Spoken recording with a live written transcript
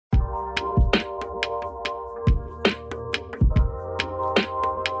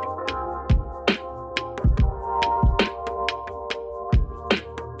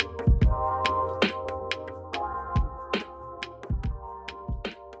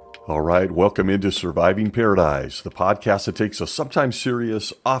All right, welcome into Surviving Paradise, the podcast that takes a sometimes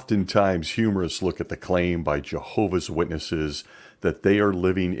serious, oftentimes humorous look at the claim by Jehovah's Witnesses that they are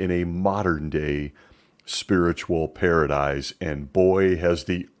living in a modern-day spiritual paradise, and boy, has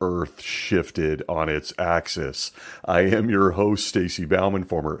the earth shifted on its axis. I am your host, Stacy Bauman,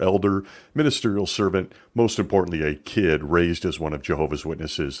 former elder, ministerial servant, most importantly, a kid raised as one of Jehovah's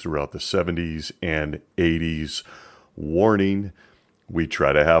Witnesses throughout the 70s and 80s. Warning, we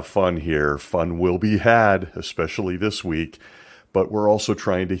try to have fun here. Fun will be had, especially this week, but we're also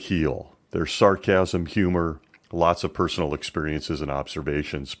trying to heal. There's sarcasm, humor, lots of personal experiences and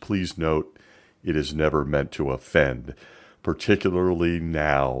observations. Please note, it is never meant to offend, particularly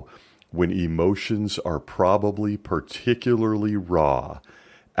now when emotions are probably particularly raw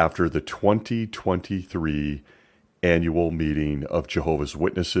after the 2023 annual meeting of Jehovah's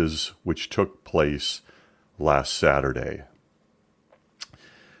Witnesses, which took place last Saturday.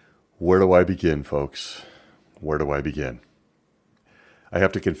 Where do I begin, folks? Where do I begin? I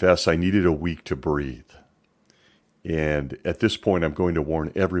have to confess, I needed a week to breathe. And at this point, I'm going to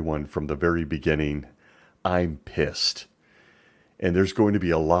warn everyone from the very beginning, I'm pissed. And there's going to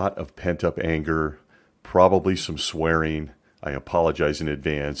be a lot of pent-up anger, probably some swearing, I apologize in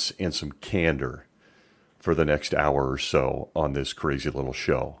advance, and some candor for the next hour or so on this crazy little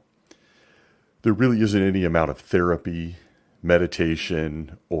show. There really isn't any amount of therapy,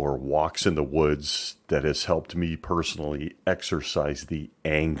 meditation, or walks in the woods that has helped me personally exercise the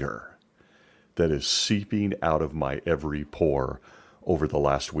anger that is seeping out of my every pore over the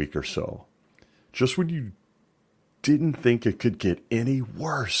last week or so. Just when you didn't think it could get any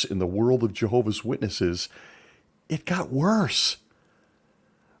worse in the world of Jehovah's Witnesses, it got worse.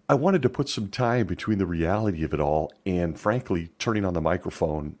 I wanted to put some time between the reality of it all and, frankly, turning on the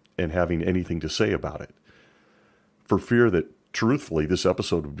microphone and having anything to say about it, for fear that, truthfully, this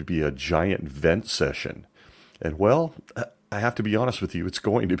episode would be a giant vent session. And, well, I have to be honest with you, it's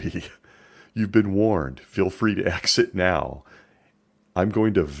going to be. You've been warned. Feel free to exit now. I'm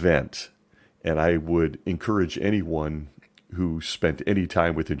going to vent, and I would encourage anyone who spent any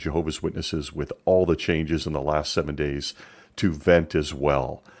time within Jehovah's Witnesses with all the changes in the last 7 days to vent as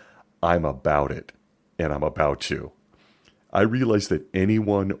well. I'm about it, and I'm about to. I realize that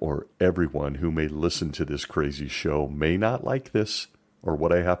anyone or everyone who may listen to this crazy show may not like this or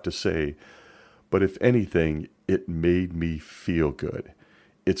what I have to say, but if anything, it made me feel good.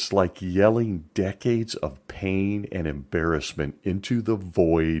 It's like yelling decades of pain and embarrassment into the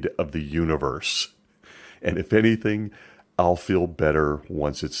void of the universe. And if anything, I'll feel better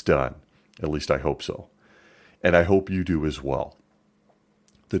once it's done. At least I hope so. And I hope you do as well.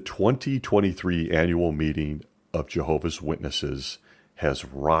 The 2023 annual meeting of Jehovah's Witnesses has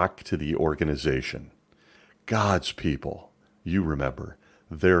rocked the organization. God's people, you remember,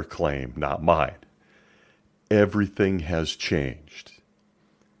 their claim, not mine. Everything has changed.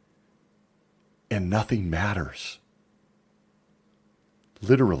 And nothing matters.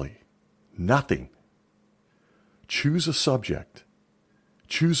 Literally, nothing. Choose a subject.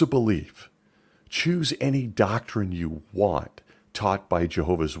 Choose a belief. Choose any doctrine you want taught by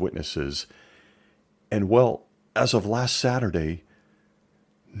Jehovah's Witnesses. And well, as of last Saturday,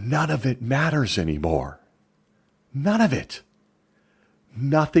 none of it matters anymore. None of it.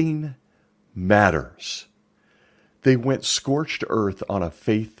 Nothing matters. They went scorched earth on a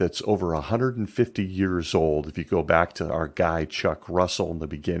faith that's over 150 years old, if you go back to our guy Chuck Russell in the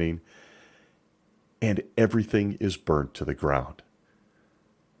beginning, and everything is burnt to the ground.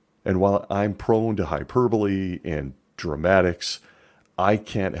 And while I'm prone to hyperbole and dramatics, I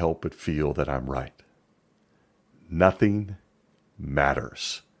can't help but feel that I'm right. Nothing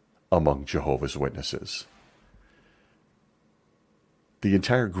matters among Jehovah's Witnesses. The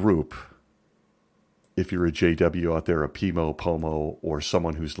entire group, if you're a JW out there, a PMO, POMO, or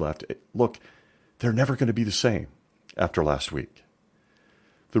someone who's left, look, they're never going to be the same after last week.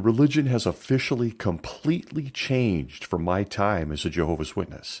 The religion has officially completely changed from my time as a Jehovah's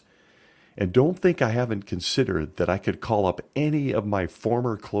Witness. And don't think I haven't considered that I could call up any of my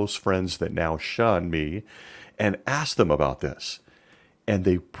former close friends that now shun me and ask them about this. And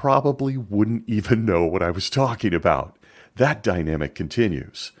they probably wouldn't even know what I was talking about. That dynamic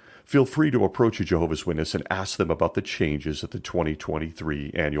continues. Feel free to approach a Jehovah's Witness and ask them about the changes at the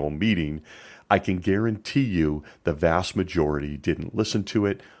 2023 annual meeting. I can guarantee you the vast majority didn't listen to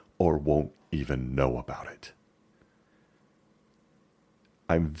it or won't even know about it.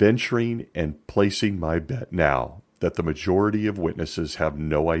 I'm venturing and placing my bet now that the majority of witnesses have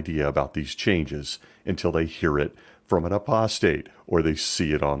no idea about these changes until they hear it from an apostate, or they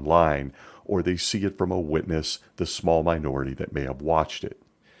see it online, or they see it from a witness, the small minority that may have watched it.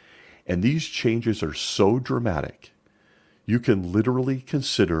 And these changes are so dramatic, you can literally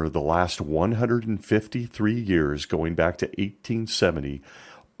consider the last 153 years, going back to 1870,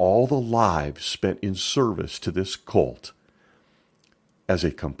 all the lives spent in service to this cult, as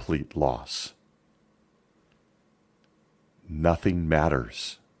a complete loss. Nothing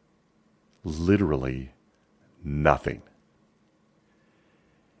matters. Literally nothing.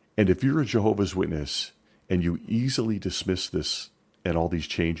 And if you're a Jehovah's Witness and you easily dismiss this and all these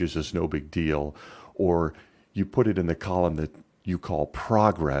changes as no big deal, or you put it in the column that you call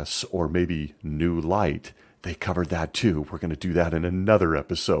progress or maybe new light, they covered that too. We're going to do that in another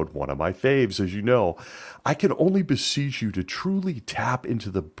episode, one of my faves, as you know. I can only beseech you to truly tap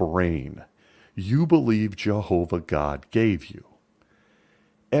into the brain you believe Jehovah God gave you.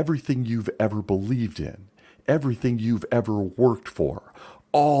 Everything you've ever believed in, everything you've ever worked for,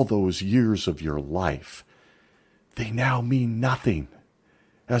 all those years of your life, they now mean nothing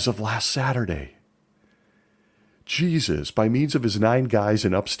as of last Saturday. Jesus, by means of his 9 guys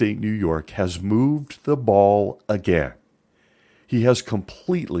in upstate New York, has moved the ball again. He has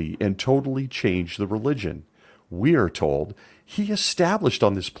completely and totally changed the religion we are told he established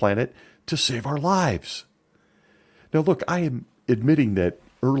on this planet to save our lives. Now, look, I am admitting that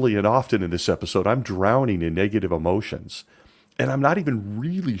early and often in this episode, I'm drowning in negative emotions, and I'm not even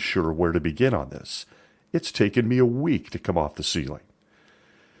really sure where to begin on this. It's taken me a week to come off the ceiling.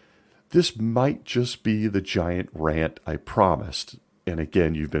 This might just be the giant rant I promised, and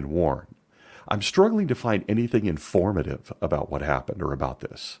again, you've been warned. I'm struggling to find anything informative about what happened or about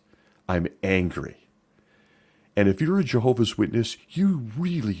this. I'm angry. And if you're a Jehovah's Witness, you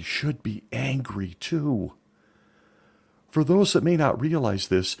really should be angry too. For those that may not realize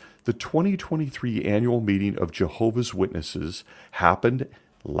this, the 2023 annual meeting of Jehovah's Witnesses happened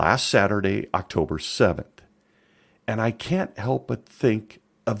last Saturday, October 7th. And I can't help but think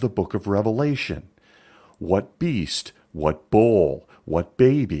of the book of Revelation. What beast, what bull, what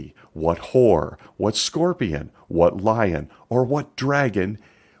baby, what whore, what scorpion, what lion, or what dragon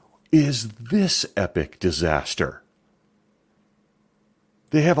is this epic disaster?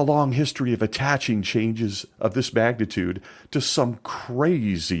 They have a long history of attaching changes of this magnitude to some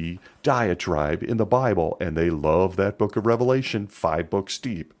crazy diatribe in the Bible, and they love that book of Revelation 5 books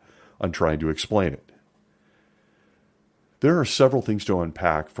deep on trying to explain it. There are several things to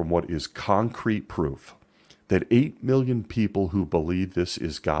unpack from what is concrete proof that 8 million people who believe this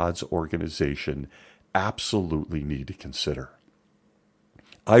is God's organization absolutely need to consider.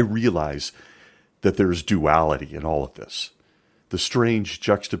 I realize that there's duality in all of this. The strange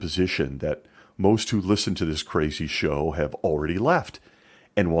juxtaposition that most who listen to this crazy show have already left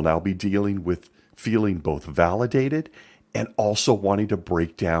and will now be dealing with feeling both validated and also wanting to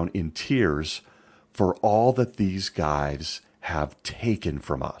break down in tears for all that these guys have taken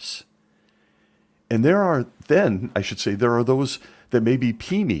from us. And there are those that may be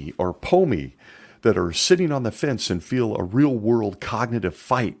peemy or pomey that are sitting on the fence and feel a real world cognitive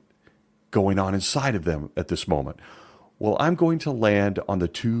fight going on inside of them at this moment. Well, I'm going to land on the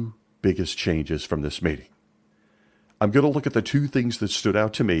 2 biggest changes from this meeting. I'm going to look at the 2 things that stood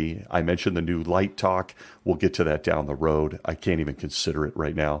out to me. I mentioned the new light talk. We'll get to that down the road. I can't even consider it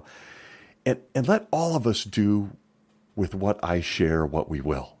right now. And let all of us do with what I share what we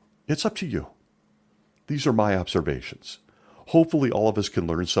will. It's up to you. These are my observations. Hopefully all of us can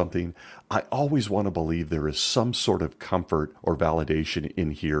learn something. I always want to believe there is some sort of comfort or validation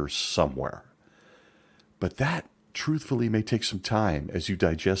in here somewhere. But that, truthfully, may take some time as you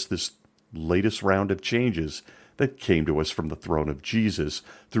digest this latest round of changes that came to us from the throne of Jesus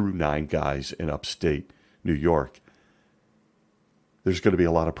through 9 guys in upstate New York. There's going to be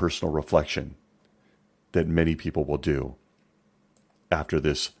a lot of personal reflection that many people will do after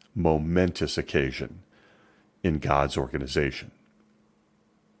this momentous occasion in God's organization.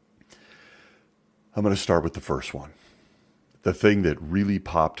 I'm going to start with the first one. The thing that really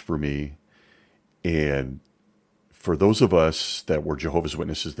popped for me, and for those of us that were Jehovah's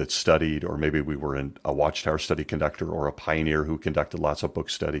Witnesses that studied, or maybe we were in a Watchtower study conductor or a pioneer who conducted lots of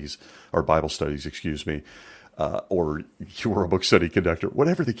book studies, or Bible studies, or you were a book study conductor,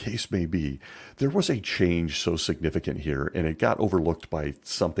 whatever the case may be, there was a change so significant here, and it got overlooked by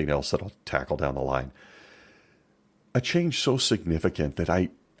something else that I'll tackle down the line. A change so significant that I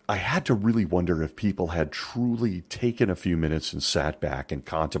had to really wonder if people had truly taken a few minutes and sat back and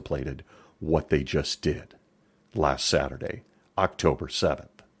contemplated what they just did last Saturday, October 7th.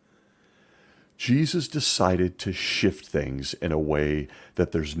 Jesus decided to shift things in a way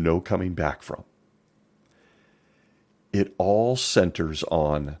that there's no coming back from. It all centers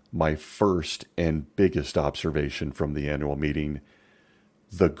on my first and biggest observation from the annual meeting,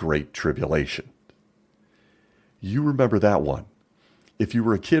 the Great Tribulation. You remember that one. If you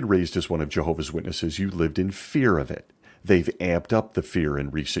were a kid raised as one of Jehovah's Witnesses, you lived in fear of it. They've amped up the fear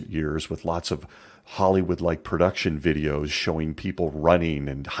in recent years with lots of Hollywood-like production videos showing people running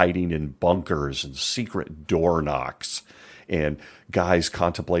and hiding in bunkers and secret door knocks and guys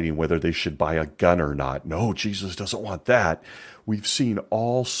contemplating whether they should buy a gun or not. No, Jesus doesn't want that. We've seen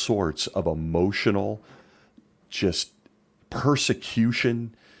all sorts of emotional, just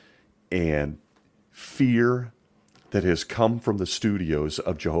persecution and fear that has come from the studios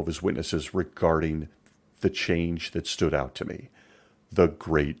of Jehovah's Witnesses regarding the change that stood out to me, the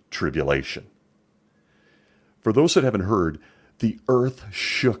Great Tribulation. For those that haven't heard, the earth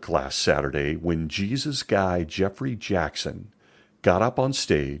shook last Saturday when Jesus guy Jeffrey Jackson got up on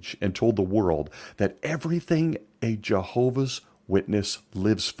stage and told the world that everything a Jehovah's Witness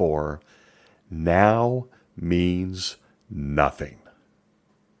lives for now means nothing.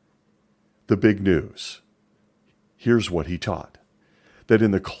 The big news. Here's what he taught. That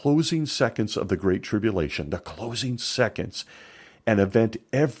in the closing seconds of the Great Tribulation, the closing seconds, an event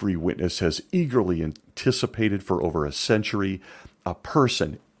every witness has eagerly anticipated for over a century, a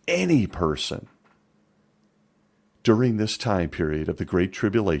person, any person, during this time period of the Great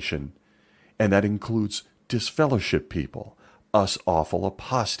Tribulation, and that includes disfellowship people, us awful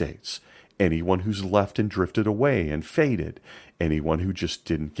apostates, anyone who's left and drifted away and faded, anyone who just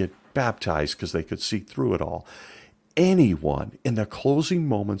didn't get baptized because they could see through it all. Anyone in the closing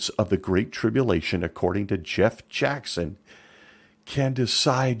moments of the Great Tribulation, according to Jeff Jackson, can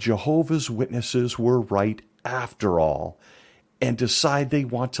decide Jehovah's Witnesses were right after all and decide they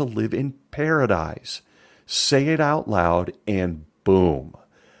want to live in paradise. Say it out loud and boom,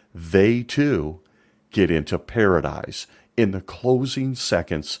 they too get into paradise in the closing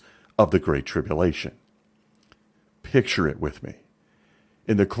seconds of the Great Tribulation. Picture it with me.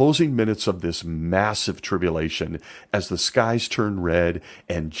 In the closing minutes of this massive tribulation, as the skies turn red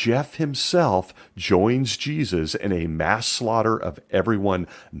and Jeff himself joins Jesus in a mass slaughter of everyone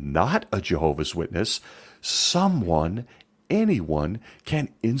not a Jehovah's Witness, anyone can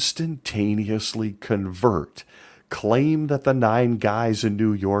instantaneously convert, claim that the 9 guys in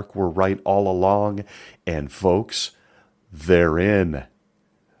New York were right all along, and folks, they're in.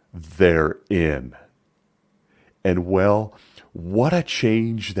 They're in. And well, what a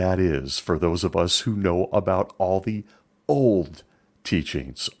change that is for those of us who know about all the old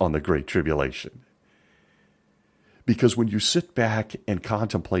teachings on the Great Tribulation. Because when you sit back and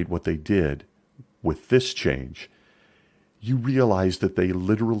contemplate what they did with this change, you realize that they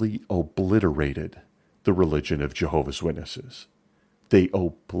literally obliterated the religion of Jehovah's Witnesses. They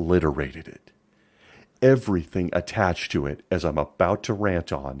obliterated it. Everything attached to it, as I'm about to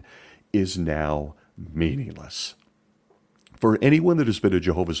rant on, is now meaningless. For anyone that has been a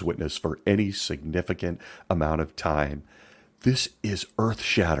Jehovah's Witness for any significant amount of time, this is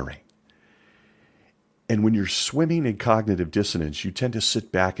earth-shattering. And when you're swimming in cognitive dissonance, you tend to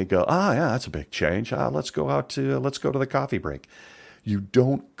sit back and go, yeah, that's a big change. Let's go to the coffee break. You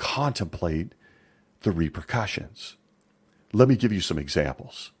don't contemplate the repercussions. Let me give you some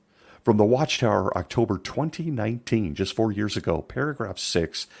examples. From the Watchtower, October 2019, just 4 years ago, paragraph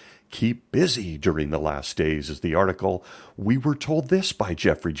 6, keep busy during the last days, is the article. We were told this by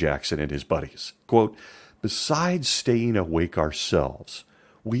Jeffrey Jackson and his buddies. Quote, besides staying awake ourselves,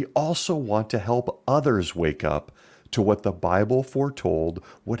 we also want to help others wake up to what the Bible foretold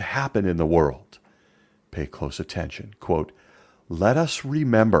would happen in the world. Pay close attention. Quote, let us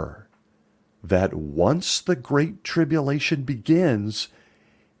remember that once the Great Tribulation begins,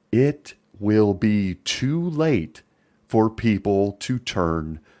 it will be too late for people to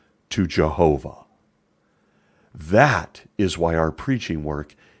turn to Jehovah. That is why our preaching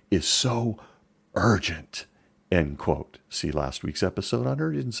work is so urgent. End quote. See last week's episode on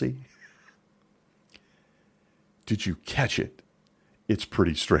urgency. Did you catch it? It's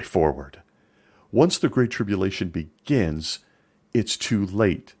pretty straightforward. Once the Great Tribulation begins, it's too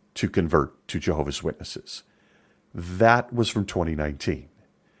late to convert to Jehovah's Witnesses. That was from 2019.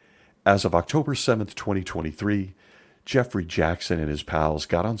 As of October 7th, 2023, Jeffrey Jackson and his pals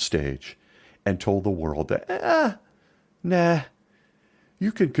got on stage and told the world that,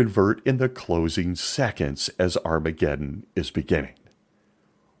 you can convert in the closing seconds as Armageddon is beginning.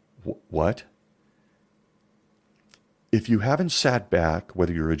 What? If you haven't sat back,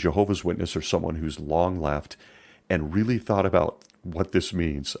 whether you're a Jehovah's Witness or someone who's long left, and really thought about what this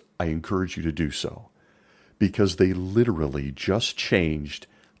means, I encourage you to do so. Because they literally just changed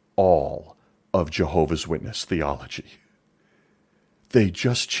all of Jehovah's Witness theology. They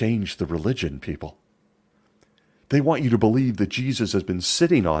just changed the religion, people. They want you to believe that Jesus has been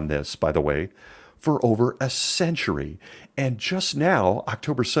sitting on this, by the way, for over a century. And just now,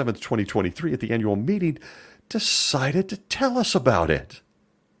 October 7th, 2023, at the annual meeting, decided to tell us about it.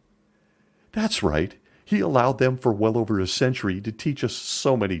 That's right. He allowed them for well over a century to teach us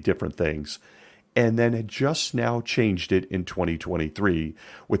so many different things, and then had just now changed it in 2023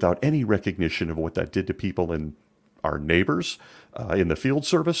 without any recognition of what that did to people and our neighbors in the field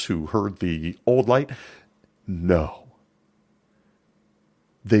service who heard the old light. No.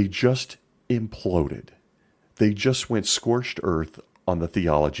 They just imploded. They just went scorched earth on the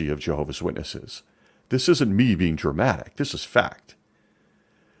theology of Jehovah's Witnesses. This isn't me being dramatic. This is fact.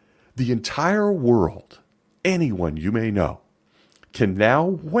 The entire world, anyone you may know, can now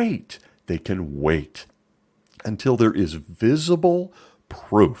wait. They can wait until there is visible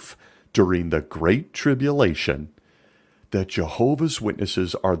proof during the Great Tribulation that Jehovah's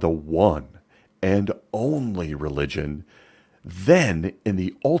Witnesses are the one and only religion. Then, in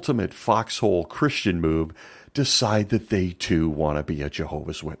the ultimate foxhole Christian move, decide that they too want to be a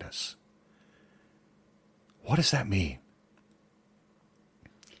Jehovah's Witness. What does that mean?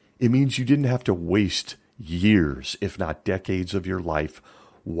 It means you didn't have to waste years, if not decades of your life,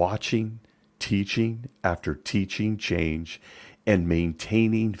 watching, teaching after teaching change, and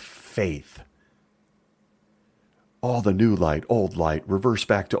maintaining faith. All the new light, old light, reverse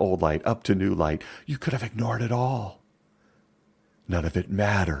back to old light, up to new light. You could have ignored it all. None of it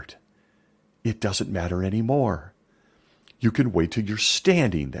mattered. It doesn't matter anymore. You can wait till you're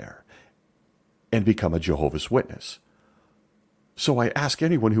standing there and become a Jehovah's Witness. So I ask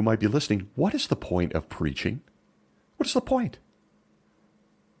anyone who might be listening, what is the point of preaching? What is the point?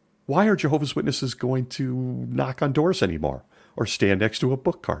 Why are Jehovah's Witnesses going to knock on doors anymore or stand next to a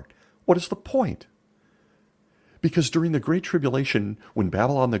book cart? What is the point? Because during the Great Tribulation, when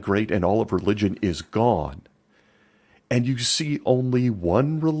Babylon the Great and all of religion is gone, and you see only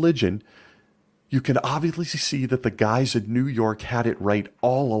one religion, you can obviously see that the guys in New York had it right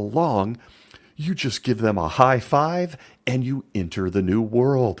all along. You just give them a high five and you enter the new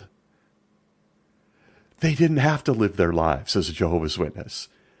world. They didn't have to live their lives as a Jehovah's Witness.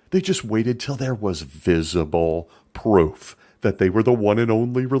 They just waited till there was visible proof that they were the one and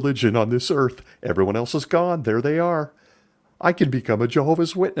only religion on this earth. Everyone else is gone. There they are. I can become a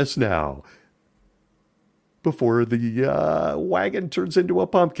Jehovah's Witness now before the wagon turns into a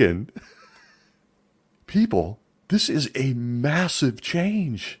pumpkin. People, this is a massive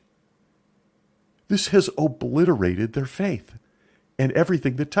change. This has obliterated their faith and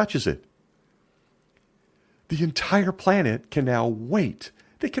everything that touches it. The entire planet can now wait.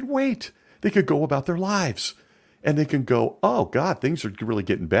 They can wait. They could go about their lives. And they can go, oh, God, things are really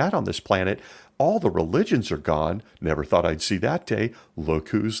getting bad on this planet. All the religions are gone. Never thought I'd see that day. Look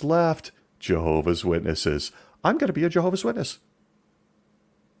who's left. Jehovah's Witnesses. I'm going to be a Jehovah's Witness.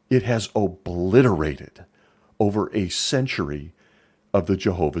 It has obliterated over a century of the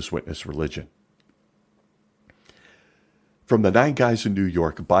Jehovah's Witness religion. From the 9 Guys in New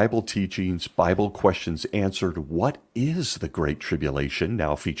York, Bible Teachings, Bible Questions Answered, What is the Great Tribulation?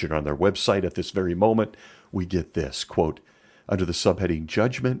 Now featured on their website at this very moment, we get this, quote, under the subheading,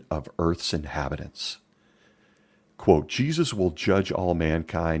 Judgment of Earth's Inhabitants. Quote, Jesus will judge all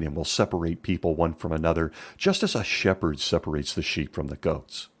mankind and will separate people one from another, just as a shepherd separates the sheep from the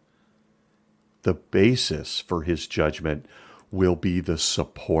goats. The basis for his judgment will be the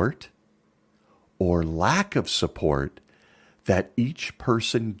support or lack of support that each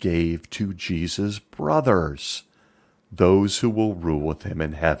person gave to Jesus' brothers, those who will rule with him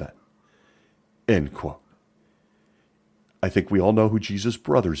in heaven. End quote. I think we all know who Jesus'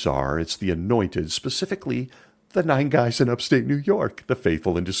 brothers are. It's the anointed, specifically the 9 guys in upstate New York, the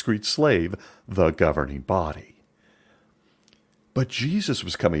faithful and discreet slave, the governing body. But Jesus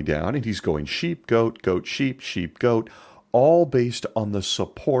was coming down and he's going sheep, goat, goat, sheep, goat, all based on the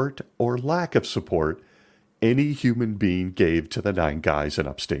support or lack of support any human being gave to the 9 guys in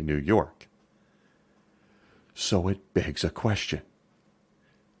upstate New York. So it begs a question.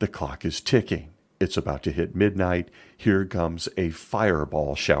 The clock is ticking. It's about to hit midnight. Here comes a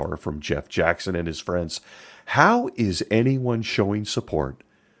fireball shower from Jeff Jackson and his friends. How is anyone showing support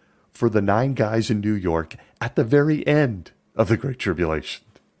for the 9 guys in New York at the very end of the Great Tribulation?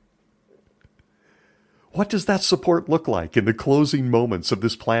 What does that support look like in the closing moments of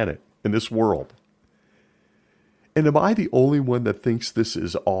this planet, in this world? And am I the only one that thinks this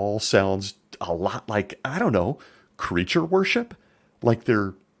is all sounds a lot like, I don't know, creature worship? Like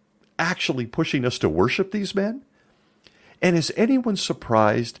they're actually pushing us to worship these men? And is anyone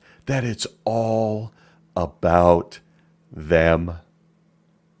surprised that it's all about them?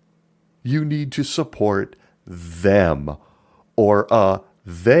 You need to support them or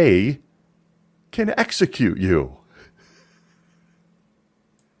they can execute you.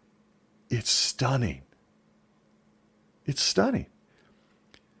 It's stunning. It's stunning.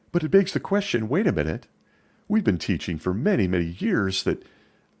 But it begs the question, wait a minute. We've been teaching for many, many years that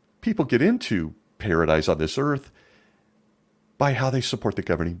people get into paradise on this earth by how they support the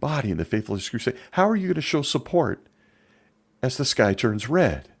governing body and the faithless crusade. How are you going to show support as the sky turns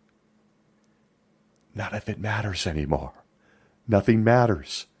red? None of it matters anymore. Nothing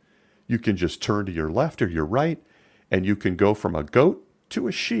matters. You can just turn to your left or your right, and you can go from a goat to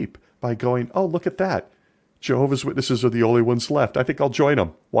a sheep by going, oh, look at that. Jehovah's Witnesses are the only ones left. I think I'll join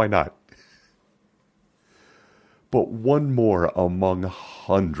them. Why not? But one more among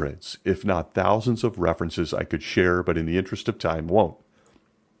hundreds, if not thousands of references I could share, but in the interest of time, won't.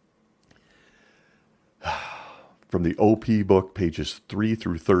 From the OP book, pages 3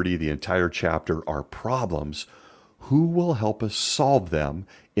 through 30, the entire chapter are problems. Who will help us solve them?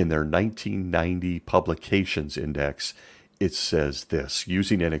 In their 1990 publications index, it says this,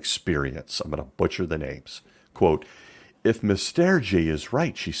 using an experience. I'm going to butcher the names. Quote, if Mr. J is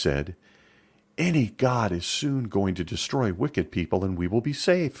right, she said, any God is soon going to destroy wicked people and we will be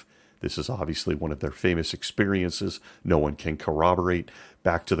safe. This is obviously one of their famous experiences. No one can corroborate.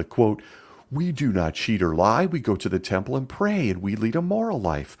 Back to the quote, we do not cheat or lie. We go to the temple and pray and we lead a moral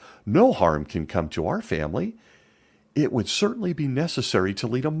life. No harm can come to our family. It would certainly be necessary to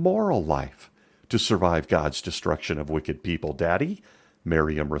lead a moral life to survive God's destruction of wicked people, Daddy,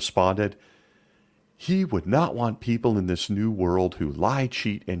 Miriam responded. He would not want people in this new world who lie,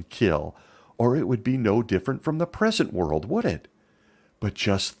 cheat, and kill, or it would be no different from the present world, would it? But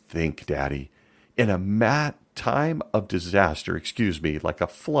just think, Daddy, in a time of disaster, like a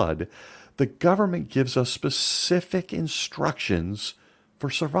flood, the government gives us specific instructions for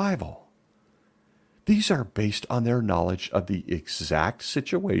survival. These are based on their knowledge of the exact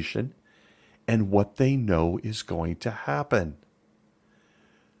situation and what they know is going to happen.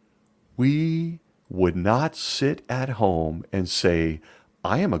 We would not sit at home and say,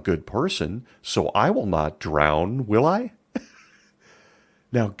 I am a good person, so I will not drown, will I?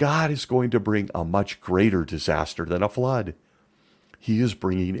 Now, God is going to bring a much greater disaster than a flood. He is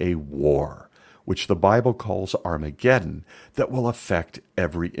bringing a war, which the Bible calls Armageddon, that will affect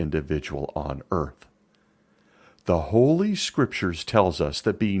every individual on earth. The Holy Scriptures tells us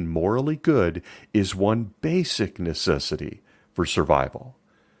that being morally good is one basic necessity for survival.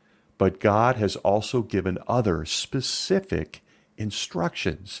 But God has also given other specific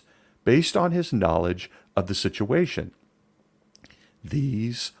instructions based on his knowledge of the situation.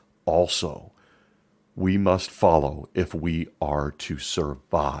 These also we must follow if we are to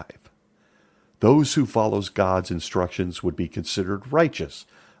survive. Those who follow God's instructions would be considered righteous,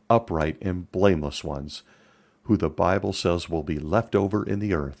 upright, and blameless ones, who the Bible says will be left over in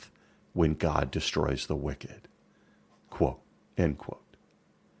the earth when God destroys the wicked. Quote, end quote.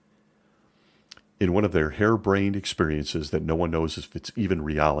 In one of their harebrained experiences that no one knows if it's even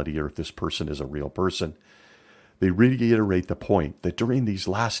reality or if this person is a real person, they reiterate the point that during these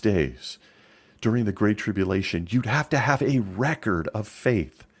last days, during the Great Tribulation, you'd have to have a record of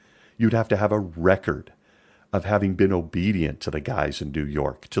faith. You'd have to have a record of having been obedient to the guys in New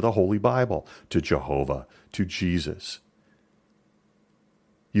York, to the Holy Bible, to Jehovah, to Jesus.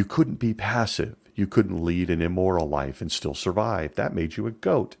 You couldn't be passive. You couldn't lead an immoral life and still survive. That made you a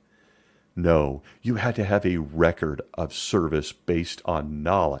goat. No, you had to have a record of service based on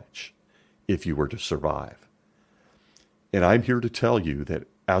knowledge if you were to survive. And I'm here to tell you that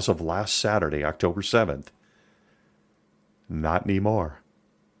as of last Saturday, October 7th, not anymore.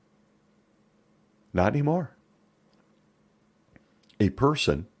 Not anymore. A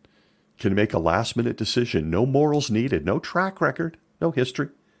person can make a last-minute decision, no morals needed, no track record, no history.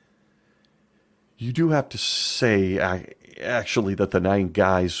 You do have to say, actually, that the 9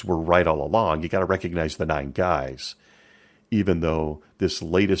 guys were right all along. You got to recognize the 9 guys, even though this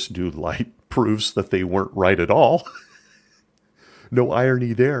latest new light proves that they weren't right at all. No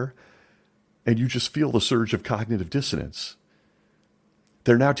irony there. And you just feel the surge of cognitive dissonance.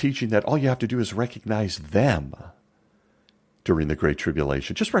 They're now teaching that all you have to do is recognize them during the Great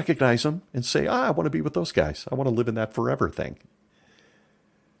Tribulation. Just recognize them and say, I want to be with those guys. I want to live in that forever thing.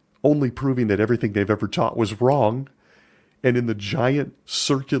 Only proving that everything they've ever taught was wrong. And in the giant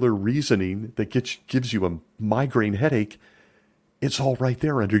circular reasoning that gives you a migraine headache, it's all right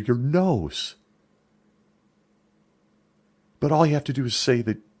there under your nose. But all you have to do is say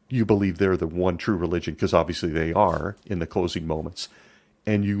that you believe they're the one true religion, because obviously they are in the closing moments,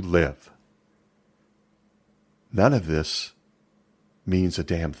 and you live. None of this means a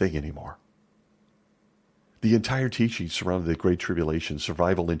damn thing anymore. The entire teaching surrounding the Great Tribulation,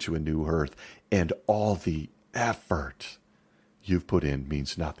 survival into a new earth, and all the effort you've put in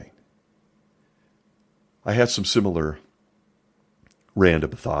means nothing. I had some similar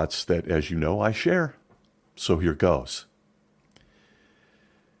random thoughts that, as you know, I share. So here goes.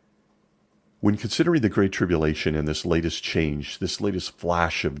 When considering the Great Tribulation and this latest change, this latest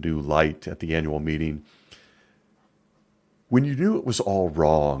flash of new light at the annual meeting, when you knew it was all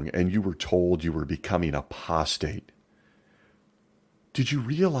wrong and you were told you were becoming apostate, did you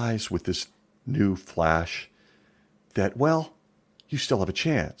realize with this new flash that, well, you still have a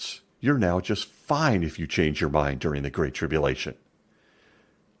chance? You're now just fine if you change your mind during the Great Tribulation.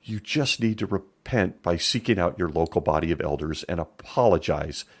 You just need to repent by seeking out your local body of elders and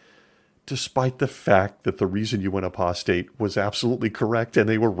apologize, despite the fact that the reason you went apostate was absolutely correct and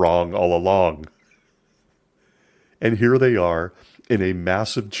they were wrong all along. And here they are in a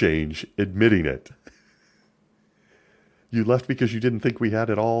massive change, admitting it. You left because you didn't think we had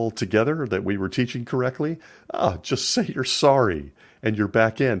it all together, that we were teaching correctly? Just say you're sorry and you're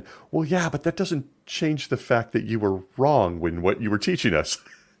back in. Well, yeah, but that doesn't change the fact that you were wrong when what you were teaching us.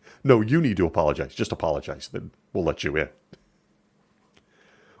 No, you need to apologize. Just apologize, then we'll let you in.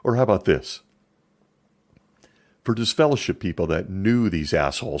 Or how about this? For disfellowship people that knew these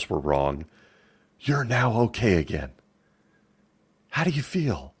assholes were wrong, you're now okay again. How do you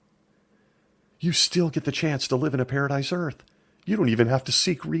feel? You still get the chance to live in a paradise earth. You don't even have to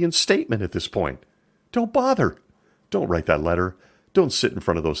seek reinstatement at this point. Don't bother. Don't write that letter. Don't sit in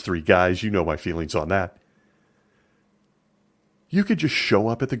front of those three guys. You know my feelings on that. You could just show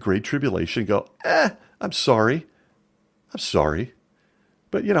up at the Great Tribulation and go, I'm sorry.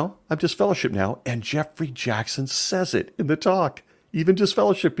 But, I'm disfellowship now. And Jeffrey Jackson says it in the talk. Even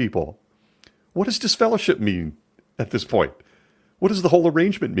disfellowship people. What does disfellowship mean at this point? What does the whole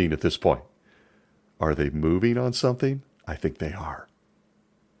arrangement mean at this point? Are they moving on something? I think they are.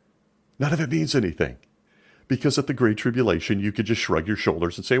 None of it means anything. Because at the Great Tribulation, you could just shrug your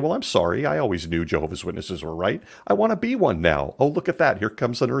shoulders and say, well, I'm sorry. I always knew Jehovah's Witnesses were right. I want to be one now. Oh, look at that. Here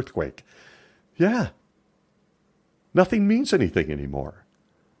comes an earthquake. Yeah. Nothing means anything anymore.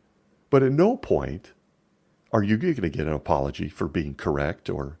 But at no point are you going to get an apology for being correct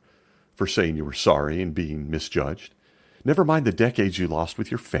or for saying you were sorry and being misjudged. Never mind the decades you lost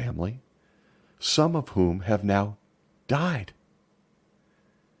with your family, some of whom have now died.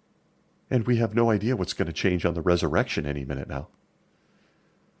 And we have no idea what's going to change on the resurrection any minute now.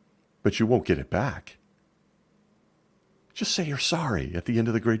 But you won't get it back. Just say you're sorry at the end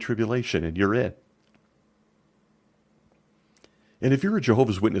of the Great Tribulation and you're in. And if you're a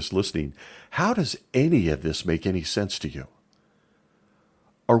Jehovah's Witness listening, how does any of this make any sense to you?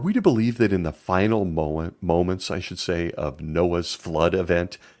 Are we to believe that in the final moments, of Noah's flood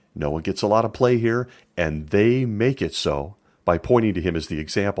event, Noah gets a lot of play here, and they make it so by pointing to him as the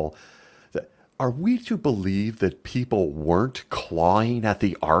example? Are we to believe that people weren't clawing at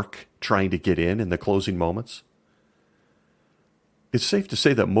the ark trying to get in the closing moments? It's safe to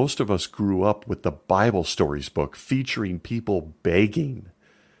say that most of us grew up with the Bible stories book featuring people begging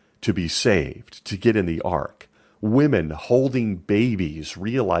to be saved, to get in the ark. Women holding babies,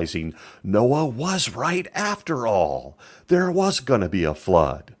 realizing Noah was right after all. There was going to be a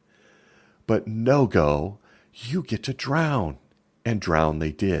flood. But no go, you get to drown. And drown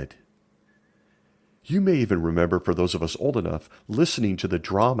they did. You may even remember, for those of us old enough, listening to the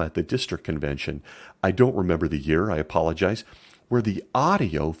drama at the district convention. I don't remember the year, I apologize, where the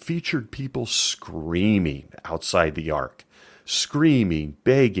audio featured people screaming outside the ark. Screaming,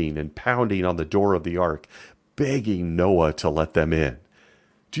 begging, and pounding on the door of the ark, begging Noah to let them in.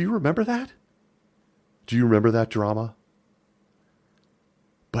 Do you remember that? Do you remember that drama?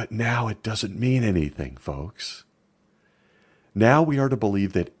 But now it doesn't mean anything, folks. Now we are to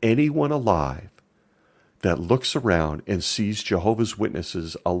believe that anyone alive that looks around and sees Jehovah's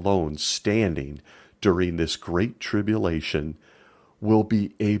Witnesses alone standing during this great tribulation will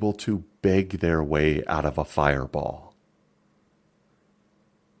be able to beg their way out of a fireball.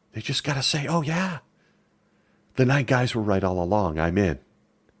 They just got to say, oh yeah, the 9 guys were right all along, I'm in.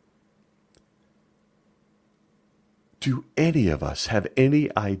 Do any of us have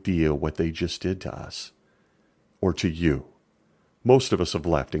any idea what they just did to us or to you? Most of us have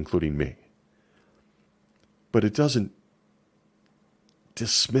left, including me. But it doesn't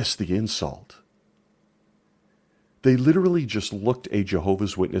dismiss the insult. They literally just looked a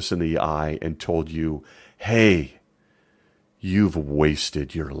Jehovah's Witness in the eye and told you, hey, you've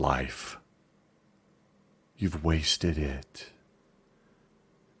wasted your life. You've wasted it.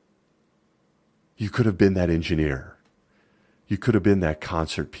 You could have been that engineer. You could have been that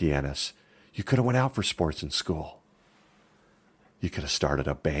concert pianist. You could have went out for sports in school. You could have started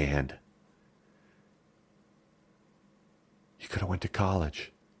a band. You could have went to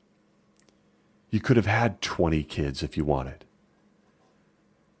college. You could have had 20 kids if you wanted.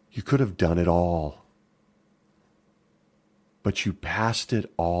 You could have done it all. But you passed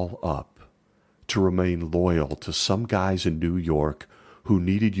it all up to remain loyal to some guys in New York who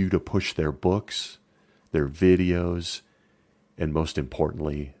needed you to push their books, their videos, and most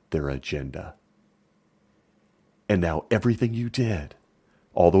importantly, their agenda. And now everything you did,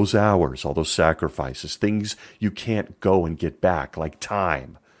 all those hours, all those sacrifices, things you can't go and get back, like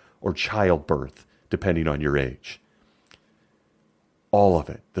time or childbirth, depending on your age. All of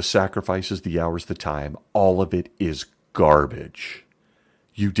it, the sacrifices, the hours, the time, all of it is garbage.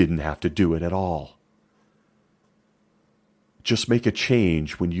 You didn't have to do it at all. Just make a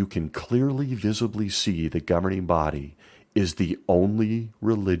change when you can clearly, visibly see the governing body is the only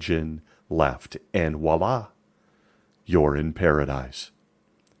religion left. And voila, you're in paradise.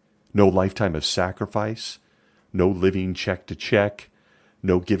 No lifetime of sacrifice, no living check to check,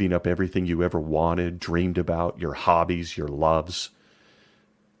 no giving up everything you ever wanted, dreamed about, your hobbies, your loves.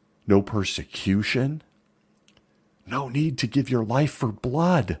 No persecution. No need to give your life for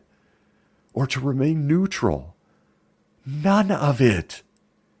blood or to remain neutral. None of it.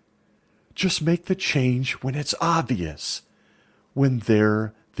 Just make the change when it's obvious, when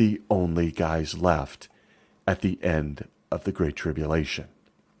they're the only guys left at the end of the Great Tribulation.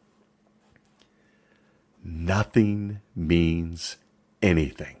 Nothing means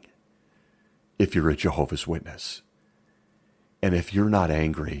anything if you're a Jehovah's Witness. And if you're not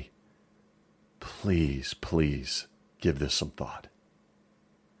angry, please, please give this some thought.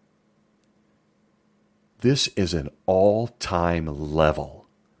 This is an all-time level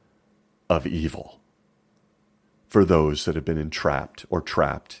of evil for those that have been entrapped or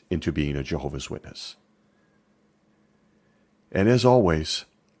trapped into being a Jehovah's Witness. And as always,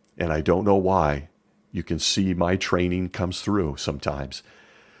 and I don't know why, you can see my training comes through sometimes.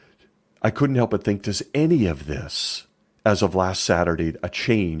 I couldn't help but think, does any of this, as of last Saturday, a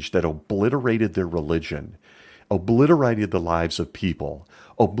change that obliterated their religion, obliterated the lives of people,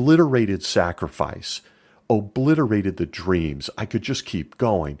 obliterated sacrifice, obliterated the dreams? I could just keep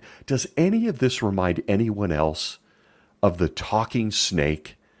going. Does any of this remind anyone else of the talking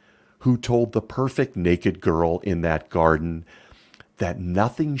snake who told the perfect naked girl in that garden that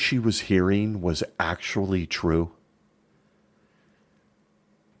nothing she was hearing was actually true?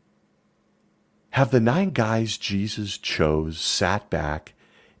 Have the 9 guys Jesus chose sat back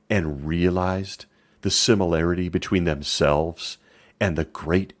and realized the similarity between themselves and the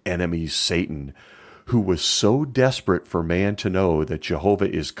great enemy Satan, who was so desperate for man to know that Jehovah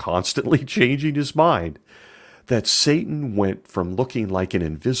is constantly changing his mind, that Satan went from looking like an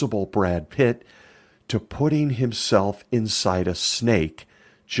invisible Brad Pitt to putting himself inside a snake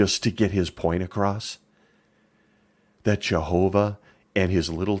just to get his point across? That Jehovah and his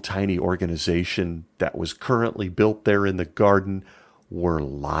little tiny organization that was currently built there in the garden were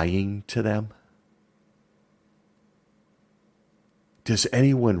lying to them? Does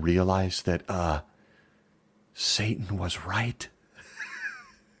anyone realize that Satan was right?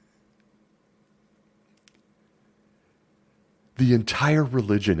 The entire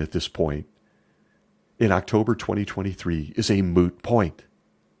religion at this point, in October 2023, is a moot point.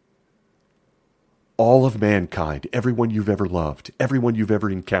 All of mankind, everyone you've ever loved, everyone you've ever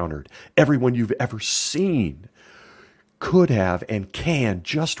encountered, everyone you've ever seen, could have and can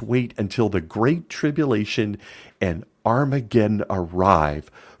just wait until the Great Tribulation and Armageddon arrive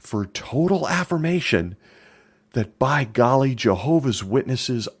for total affirmation that, by golly, Jehovah's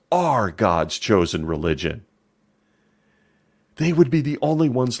Witnesses are God's chosen religion. They would be the only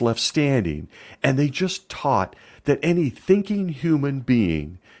ones left standing, and they just taught that any thinking human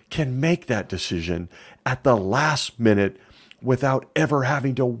being can make that decision at the last minute without ever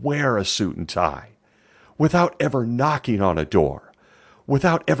having to wear a suit and tie, without ever knocking on a door,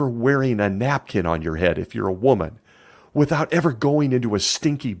 without ever wearing a napkin on your head if you're a woman, without ever going into a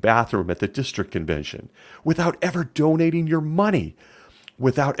stinky bathroom at the district convention, without ever donating your money,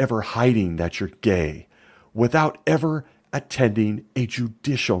 without ever hiding that you're gay, without ever attending a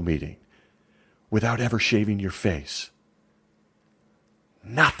judicial meeting, without ever shaving your face.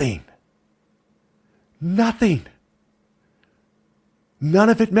 Nothing. Nothing. None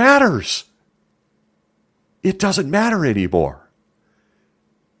of it matters. It doesn't matter anymore.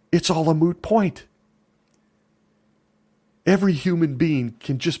 It's all a moot point. Every human being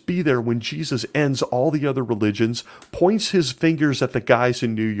can just be there when Jesus ends all the other religions, points his fingers at the guys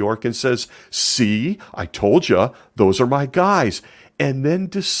in New York and says, "See, I told you, those are my guys," and then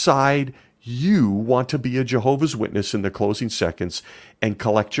decide You want to be a Jehovah's Witness in the closing seconds and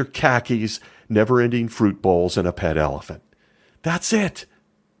collect your khakis, never-ending fruit bowls, and a pet elephant. That's it.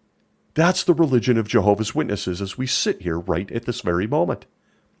 That's the religion of Jehovah's Witnesses as we sit here right at this very moment.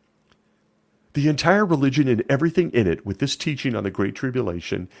 The entire religion and everything in it with this teaching on the Great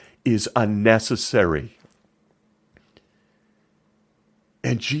Tribulation is unnecessary.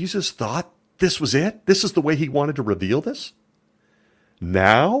 And Jesus thought this was it? This is the way he wanted to reveal this?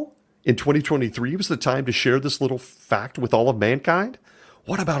 Now, in 2023, was the time to share this little fact with all of mankind?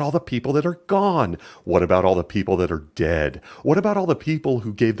 What about all the people that are gone? What about all the people that are dead? What about all the people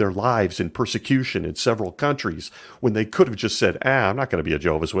who gave their lives in persecution in several countries when they could have just said, I'm not going to be a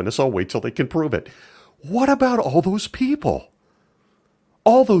Jehovah's Witness. I'll wait till they can prove it. What about all those people?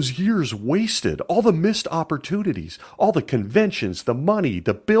 All those years wasted, all the missed opportunities, all the conventions, the money,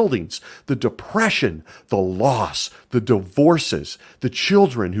 the buildings, the depression, the loss, the divorces, the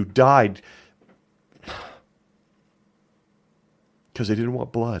children who died because they didn't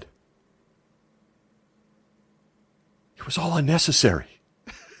want blood. It was all unnecessary.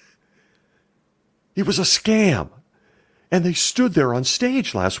 It was a scam. And they stood there on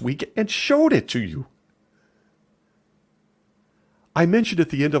stage last week and showed it to you. I mentioned at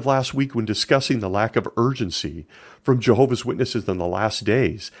the end of last week when discussing the lack of urgency from Jehovah's Witnesses in the last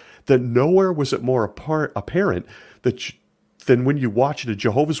days that nowhere was it more apparent than when you watched a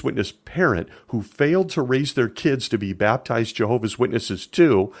Jehovah's Witness parent who failed to raise their kids to be baptized Jehovah's Witnesses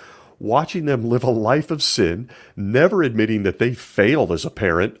too, watching them live a life of sin, never admitting that they failed as a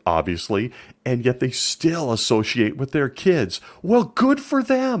parent, obviously, and yet they still associate with their kids. Well, good for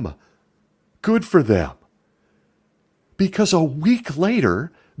them. Good for them. Because a week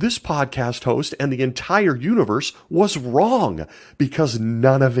later, this podcast host and the entire universe was wrong because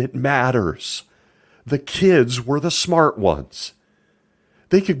none of it matters. The kids were the smart ones.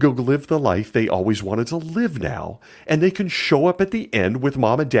 They could go live the life they always wanted to live now, and they can show up at the end with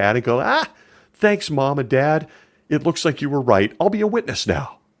mom and dad and go, thanks, mom and dad. It looks like you were right. I'll be a witness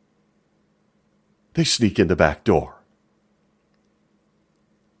now. They sneak in the back door.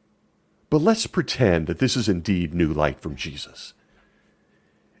 But let's pretend that this is indeed new light from Jesus.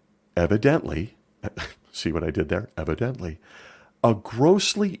 Evidently, see what I did there? Evidently, a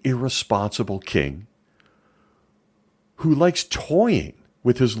grossly irresponsible king who likes toying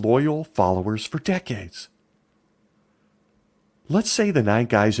with his loyal followers for decades. Let's say the 9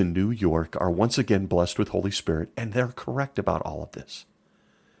 guys in New York are once again blessed with Holy Spirit and they're correct about all of this.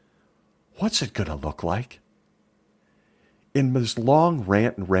 What's it going to look like? In this long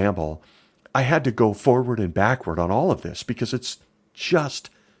rant and ramble, I had to go forward and backward on all of this because it's just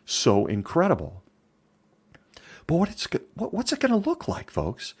so incredible. But what's it going to look like,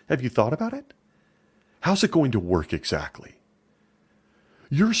 folks? Have you thought about it? How's it going to work exactly?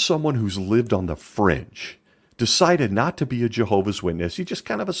 You're someone who's lived on the fringe, decided not to be a Jehovah's Witness. You just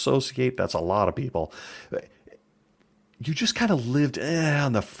kind of associate, that's a lot of people. You just kind of lived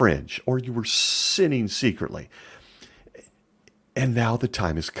on the fringe, or you were sinning secretly. And now the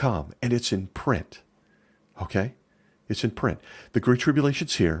time has come, and it's in print. Okay? It's in print. The Great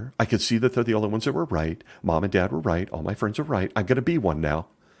Tribulation's here. I can see that they're the only ones that were right. Mom and dad were right. All my friends are right. I'm going to be one now.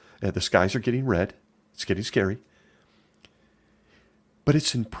 The skies are getting red. It's getting scary. But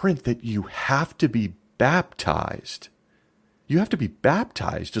it's in print that you have to be baptized. You have to be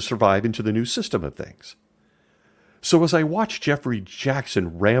baptized to survive into the new system of things. So as I watch Jeffrey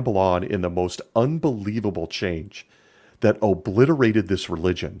Jackson ramble on in the most unbelievable change that obliterated this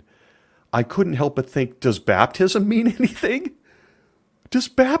religion, I couldn't help but think, does baptism mean anything? Does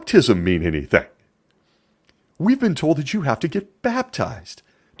baptism mean anything? We've been told that you have to get baptized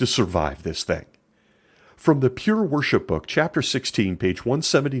to survive this thing. From the Pure Worship Book, chapter 16, page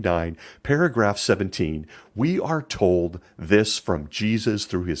 179, paragraph 17, we are told this from Jesus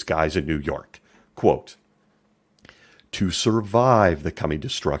through his guys in New York. Quote, to survive the coming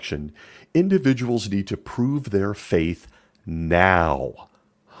destruction, individuals need to prove their faith now.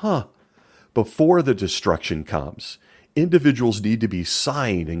 Before the destruction comes, individuals need to be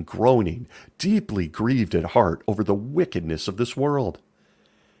sighing and groaning, deeply grieved at heart over the wickedness of this world.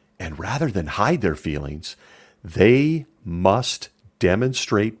 And rather than hide their feelings, they must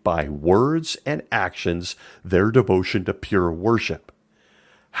demonstrate by words and actions their devotion to pure worship.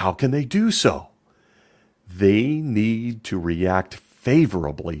 How can they do so? They need to react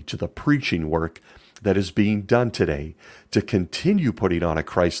favorably to the preaching work that is being done today to continue putting on a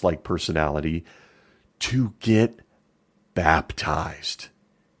Christ-like personality, to get baptized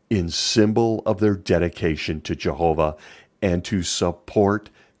in symbol of their dedication to Jehovah and to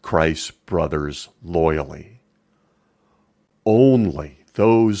support Christ's brothers loyally. Only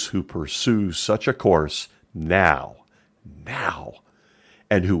those who pursue such a course now,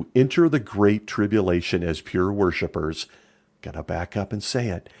 and who enter the great tribulation as pure worshipers, gotta back up and say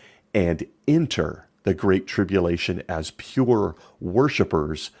it, and enter the great tribulation as pure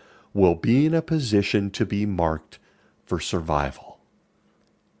worshipers will be in a position to be marked for survival.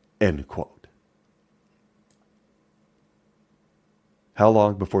 End quote. How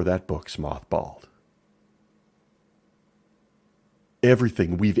long before that book's mothballed?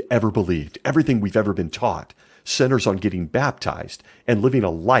 Everything we've ever believed, everything we've ever been taught, centers on getting baptized and living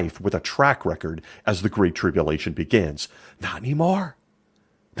a life with a track record as the Great Tribulation begins. Not anymore.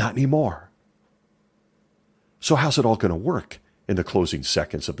 Not anymore. So how's it all going to work in the closing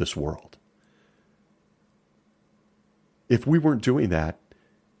seconds of this world? If we weren't doing that,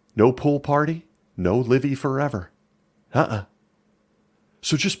 no pool party, no Livy forever.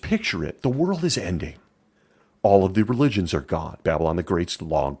 So just picture it. The world is ending. All of the religions are gone. Babylon the Great's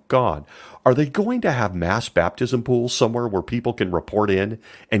long gone. Are they going to have mass baptism pools somewhere where people can report in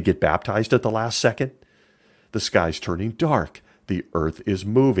and get baptized at the last second? The sky's turning dark. The earth is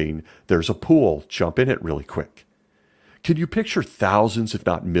moving. There's a pool. Jump in it really quick. Can you picture thousands, if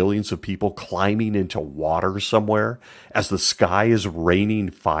not millions, of people climbing into water somewhere as the sky is raining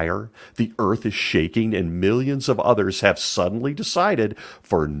fire, the earth is shaking, and millions of others have suddenly decided,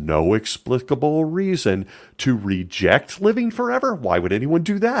 for no explicable reason, to reject living forever? Why would anyone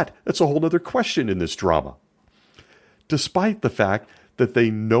do that? That's a whole other question in this drama. Despite the fact that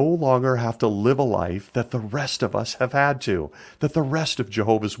they no longer have to live a life that the rest of us have had to, that the rest of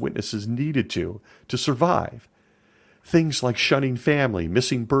Jehovah's Witnesses needed to survive. Things like shunning family,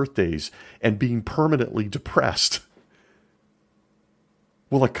 missing birthdays, and being permanently depressed.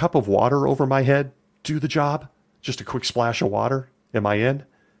 Will a cup of water over my head do the job? Just a quick splash of water? Am I in?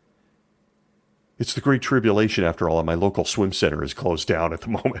 It's the Great Tribulation, after all, and my local swim center is closed down at the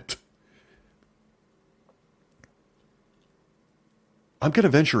moment. I'm going to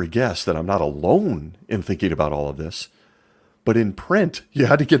venture a guess that I'm not alone in thinking about all of this. But in print, you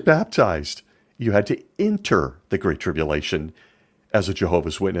had to get baptized. You had to enter the Great Tribulation as a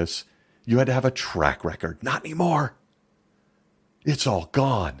Jehovah's Witness. You had to have a track record. Not anymore. It's all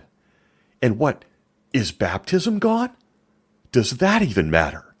gone. And what, is baptism gone? Does that even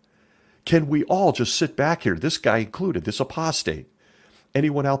matter? Can we all just sit back here, this guy included, this apostate,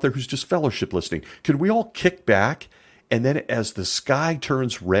 anyone out there who's just fellowship listening, can we all kick back and then as the sky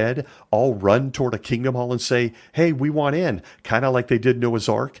turns red, all run toward a kingdom hall and say, hey, we want in, kind of like they did Noah's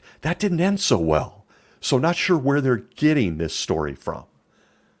Ark? That didn't end so well. So not sure where they're getting this story from.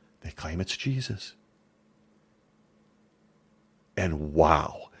 They claim it's Jesus. And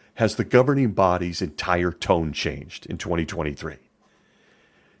wow, has the governing body's entire tone changed in 2023.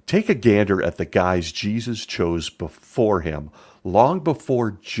 Take a gander at the guys Jesus chose before him, long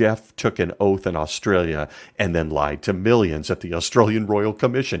before Jeff took an oath in Australia and then lied to millions at the Australian Royal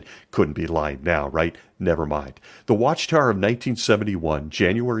Commission. Couldn't be lying now, right? Never mind. The Watchtower of 1971,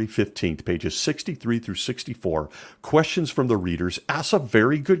 January 15th, pages 63 through 64, questions from the readers, asks a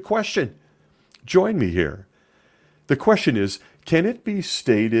very good question. Join me here. The question is, can it be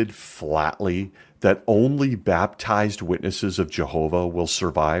stated flatly that only baptized witnesses of Jehovah will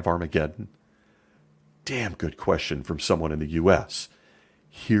survive Armageddon? Damn good question from someone in the U.S.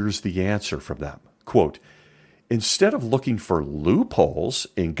 Here's the answer from them. Quote, instead of looking for loopholes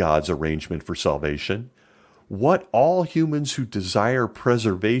in God's arrangement for salvation, what all humans who desire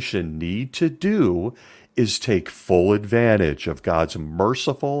preservation need to do is take full advantage of God's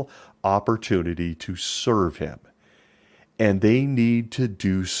merciful opportunity to serve him. And they need to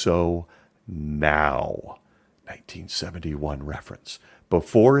do so now. 1971 reference.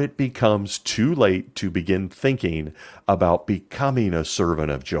 Before it becomes too late to begin thinking about becoming a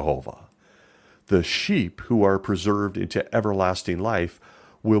servant of Jehovah. The sheep who are preserved into everlasting life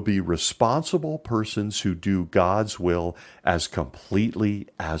will be responsible persons who do God's will as completely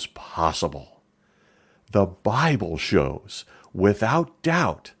as possible. The Bible shows, without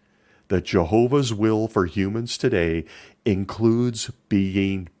doubt, that Jehovah's will for humans today includes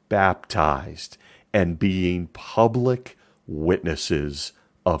being baptized and being public witnesses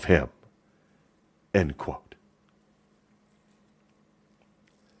of him. End quote.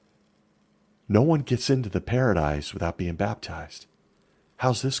 No one gets into the paradise without being baptized.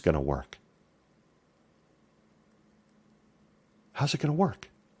 How's this going to work? How's it going to work?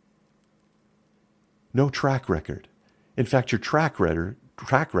 No track record. In fact, your track record,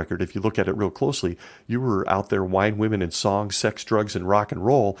 if you look at it real closely, you were out there wine, women, and songs, sex, drugs, and rock and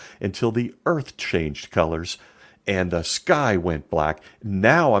roll until the earth changed colors and the sky went black.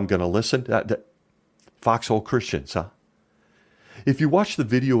 Now I'm going to listen to foxhole Christians, huh? If you watch the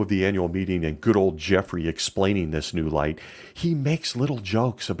video of the annual meeting and good old Jeffrey explaining this new light, he makes little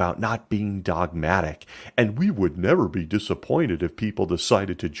jokes about not being dogmatic, and we would never be disappointed if people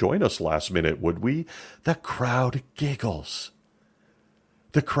decided to join us last minute, would we? The crowd giggles.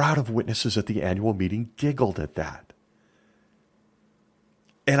 The crowd of witnesses at the annual meeting giggled at that.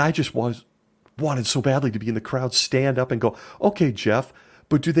 And I just wanted so badly to be in the crowd, stand up and go, okay, Jeff,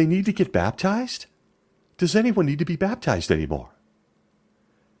 but do they need to get baptized? Does anyone need to be baptized anymore?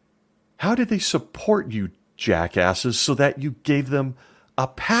 How did they support you jackasses so that you gave them a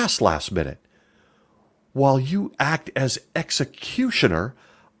pass last minute while you act as executioner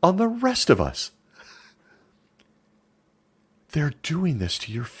on the rest of us? They're doing this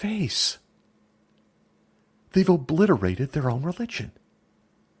to your face. They've obliterated their own religion.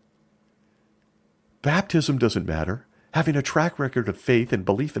 Baptism doesn't matter. Having a track record of faith and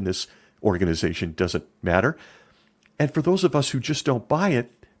belief in this organization doesn't matter. And for those of us who just don't buy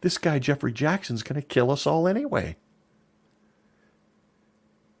it, this guy Jeffrey Jackson's going to kill us all anyway.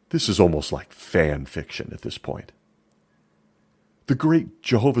 This is almost like fan fiction at this point. The great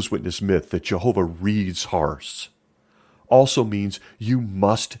Jehovah's Witness myth that Jehovah reads hearts also means you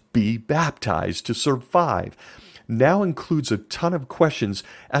must be baptized to survive. Now includes a ton of questions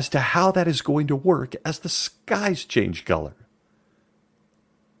as to how that is going to work as the skies change color.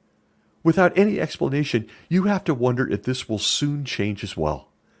 Without any explanation, you have to wonder if this will soon change as well.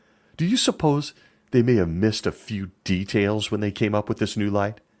 Do you suppose they may have missed a few details when they came up with this new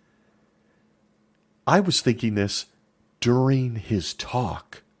light? I was thinking this during his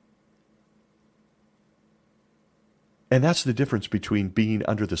talk. And that's the difference between being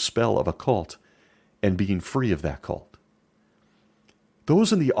under the spell of a cult and being free of that cult.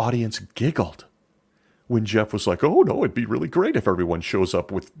 Those in the audience giggled when Jeff was like, oh no, it'd be really great if everyone shows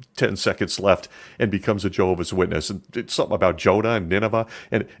up with 10 seconds left and becomes a Jehovah's Witness. And it's something about Jonah and Nineveh.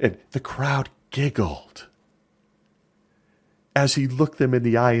 And the crowd giggled as he looked them in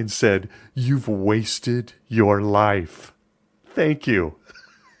the eye and said, you've wasted your life. Thank you.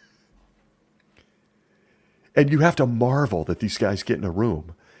 And you have to marvel that these guys get in a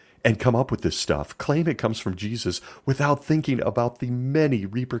room and come up with this stuff, claim it comes from Jesus without thinking about the many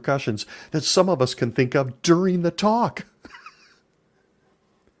repercussions that some of us can think of during the talk.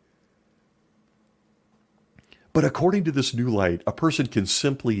 But according to this new light, a person can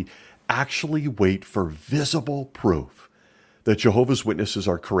simply actually wait for visible proof that Jehovah's Witnesses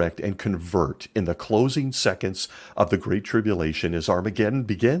are correct and convert in the closing seconds of the Great Tribulation as Armageddon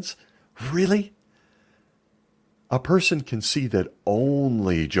begins? Really? A person can see that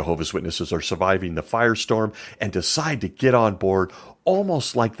only Jehovah's Witnesses are surviving the firestorm and decide to get on board,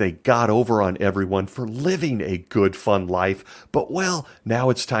 almost like they got over on everyone for living a good, fun life. But, well, now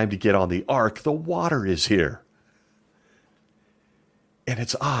it's time to get on the ark. The water is here. And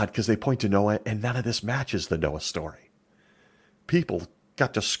it's odd because they point to Noah, and none of this matches the Noah story. People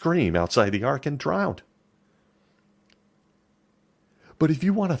got to scream outside the ark and drowned. But if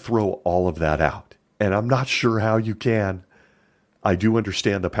you want to throw all of that out, and I'm not sure how you can. I do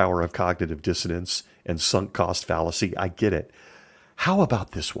understand the power of cognitive dissonance and sunk cost fallacy. I get it. How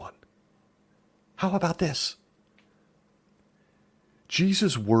about this one? How about this?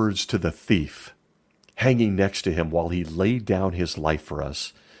 Jesus' words to the thief hanging next to him while he laid down his life for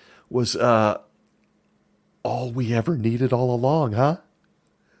us was all we ever needed all along, huh?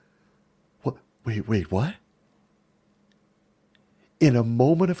 What? Wait, what? In a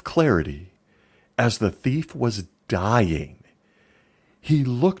moment of clarity, as the thief was dying, he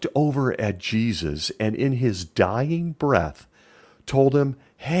looked over at Jesus and in his dying breath told him,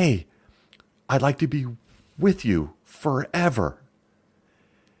 hey, I'd like to be with you forever.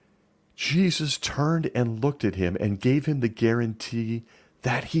 Jesus turned and looked at him and gave him the guarantee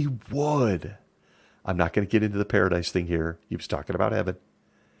that he would. I'm not going to get into the paradise thing here. He was talking about heaven.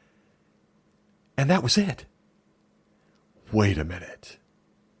 And that was it. Wait a minute.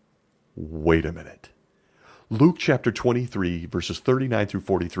 Luke chapter 23, verses 39 through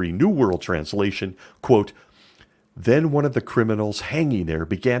 43, New World Translation, quote, then one of the criminals hanging there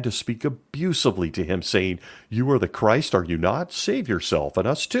began to speak abusively to him, saying, you are the Christ, are you not? Save yourself and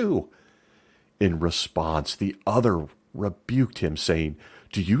us too. In response, the other rebuked him, saying,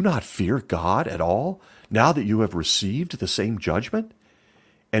 do you not fear God at all, now that you have received the same judgment?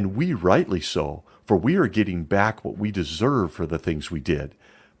 And we rightly so, for we are getting back what we deserve for the things we did.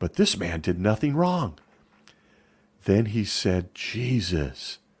 But this man did nothing wrong. Then he said,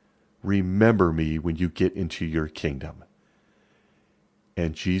 Jesus, remember me when you get into your kingdom.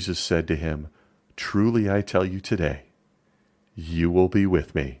 And Jesus said to him, truly I tell you today, you will be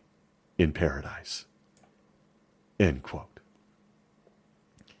with me in paradise. End quote.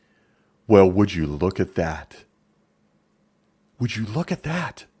 Well, would you look at that? Would you look at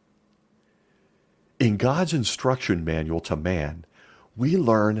that? In God's instruction manual to man, we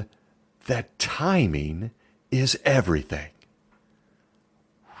learn that timing is everything.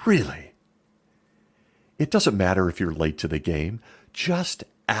 Really. It doesn't matter if you're late to the game. Just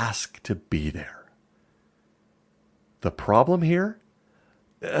ask to be there. The problem here?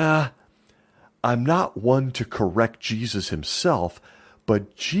 I'm not one to correct Jesus himself,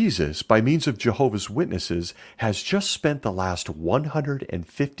 but Jesus, by means of Jehovah's Witnesses, has just spent the last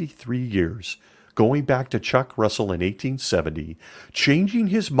 153 years, going back to Chuck Russell in 1870, changing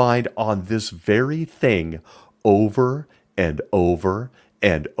his mind on this very thing over and over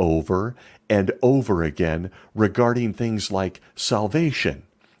and over and over again regarding things like salvation,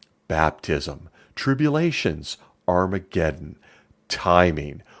 baptism, tribulations, Armageddon,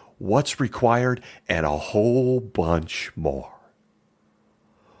 timing, what's required, and a whole bunch more.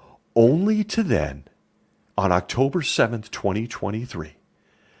 Only to then, on October 7th, 2023,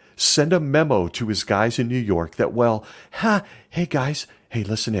 send a memo to his guys in New York that, hey guys, hey,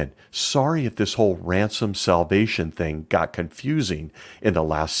 listen in. Sorry if this whole ransom salvation thing got confusing in the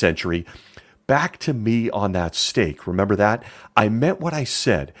last century. Back to me on that stake. Remember that? I meant what I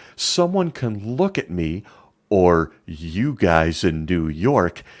said. Someone can look at me, or you guys in New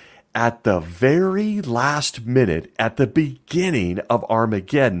York, at the very last minute, at the beginning of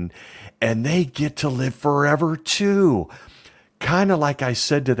Armageddon, and they get to live forever too. Kind of like I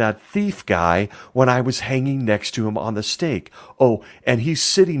said to that thief guy when I was hanging next to him on the stake. Oh, and he's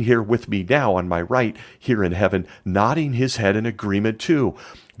sitting here with me now on my right, here in heaven, nodding his head in agreement too.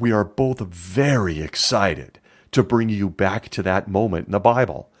 We are both very excited to bring you back to that moment in the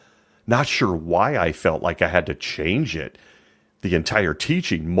Bible. Not sure why I felt like I had to change it, the entire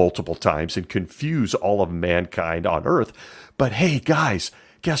teaching multiple times, and confuse all of mankind on earth. But hey, guys,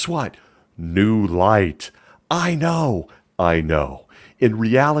 guess what? New light. I know. In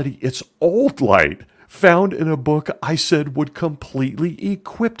reality, it's old light, found in a book I said would completely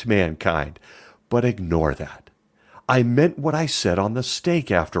equip mankind. But ignore that. I meant what I said on the stake,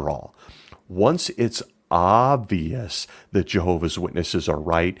 after all. Once it's obvious that Jehovah's Witnesses are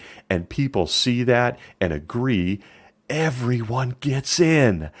right, and people see that and agree, everyone gets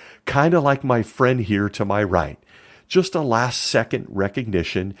in. Kind of like my friend here to my right. Just a last-second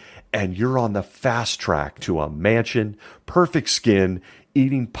recognition, and you're on the fast track to a mansion, perfect skin,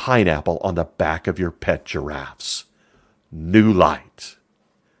 eating pineapple on the back of your pet giraffes. New light.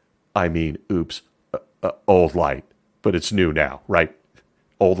 Old light. But it's new now, right?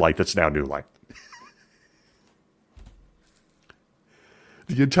 Old light that's now new light.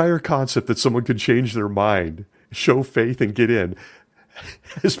 The entire concept that someone could change their mind, show faith, and get in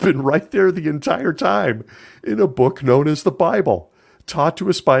has been right there the entire time in a book known as the Bible, taught to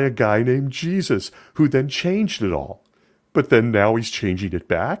us by a guy named Jesus, who then changed it all. But then now he's changing it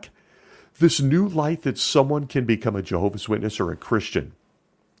back? This new light that someone can become a Jehovah's Witness or a Christian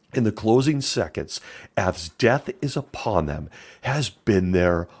in the closing seconds as death is upon them has been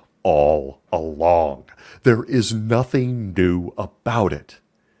there all along. There is nothing new about it.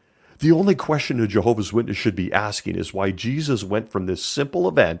 The only question a Jehovah's Witness should be asking is why Jesus went from this simple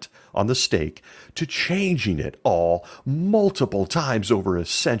event on the stake to changing it all multiple times over a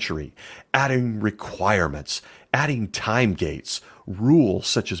century, adding requirements, adding time gates, rules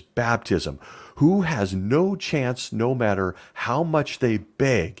such as baptism. Who has no chance, no matter how much they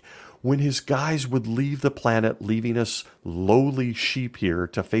beg, when his guys would leave the planet, leaving us lowly sheep here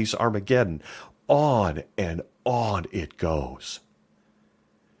to face Armageddon? On and on it goes.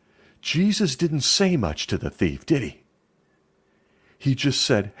 Jesus didn't say much to the thief, did he? He just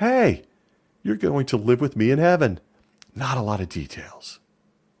said, hey, you're going to live with me in heaven. Not a lot of details.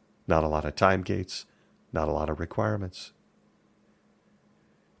 Not a lot of time gates. Not a lot of requirements.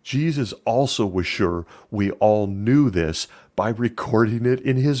 Jesus also was sure we all knew this by recording it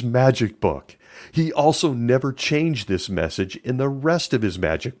in his magic book. He also never changed this message in the rest of his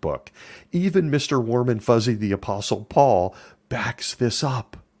magic book. Even Mr. Warm and Fuzzy, the Apostle Paul, backs this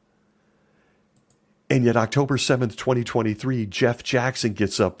up. And yet October 7th, 2023, Jeff Jackson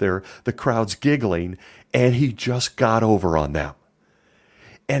gets up there, the crowd's giggling, and he just got over on them.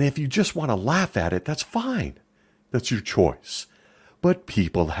 And if you just want to laugh at it, that's fine. That's your choice. But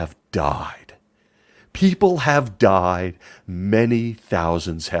people have died. People have died. Many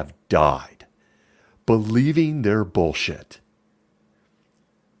thousands have died. Believing their bullshit.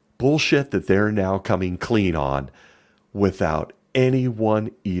 Bullshit that they're now coming clean on without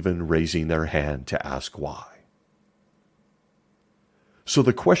anyone even raising their hand to ask why. So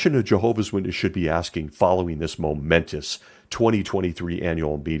the question a Jehovah's Witness should be asking following this momentous 2023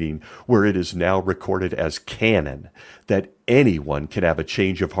 annual meeting, where it is now recorded as canon that anyone can have a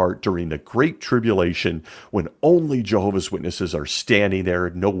change of heart during the Great Tribulation, when only Jehovah's Witnesses are standing there,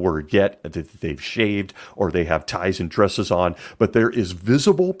 no word yet that they've shaved or they have ties and dresses on, but there is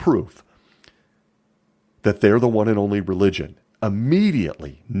visible proof that they're the one and only religion,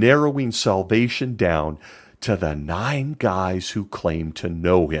 immediately narrowing salvation down to the 9 guys who claim to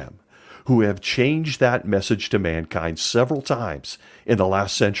know him, who have changed that message to mankind several times in the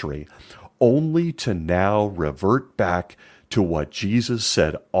last century, only to now revert back to what Jesus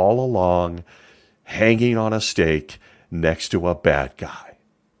said all along, hanging on a stake next to a bad guy.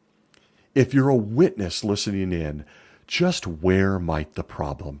 If you're a witness listening in, just where might the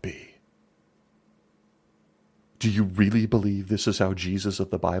problem be? Do you really believe this is how Jesus of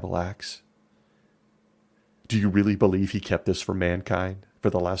the Bible acts? Do you really believe he kept this from mankind for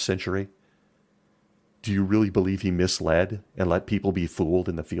the last century? Do you really believe he misled and let people be fooled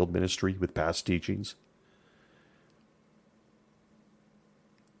in the field ministry with past teachings?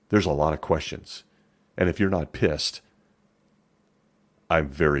 There's a lot of questions. And if you're not pissed, I'm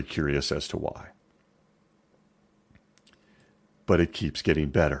very curious as to why. But it keeps getting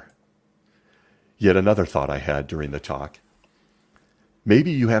better. Yet another thought I had during the talk. Maybe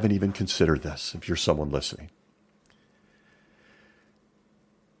you haven't even considered this if you're someone listening.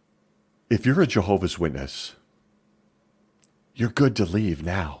 If you're a Jehovah's Witness, you're good to leave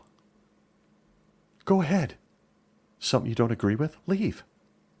now. Go ahead. Something you don't agree with, leave.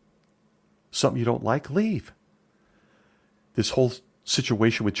 Something you don't like, leave. This whole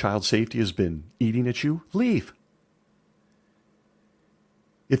situation with child safety has been eating at you, leave.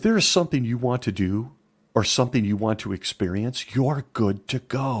 If there is something you want to do or something you want to experience, you're good to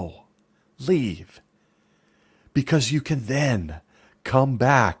go. Leave. Because you can then come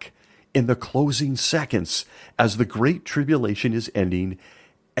back in the closing seconds as the Great Tribulation is ending,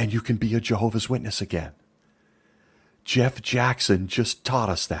 and you can be a Jehovah's Witness again. Jeff Jackson just taught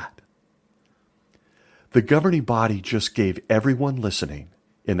us that. The governing body just gave everyone listening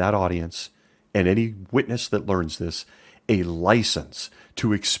in that audience, and any witness that learns this, a license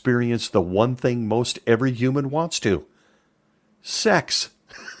to experience the one thing most every human wants to: sex.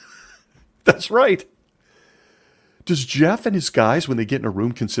 That's right. Does Jeff and his guys, when they get in a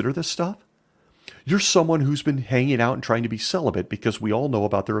room, consider this stuff? You're someone who's been hanging out and trying to be celibate because we all know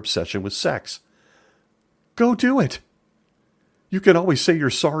about their obsession with sex. Go do it. You can always say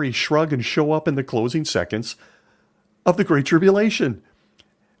you're sorry, shrug, and show up in the closing seconds of the Great Tribulation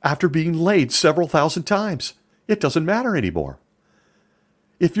after being laid several thousand times. It doesn't matter anymore.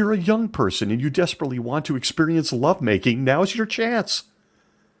 If you're a young person and you desperately want to experience lovemaking, now's your chance.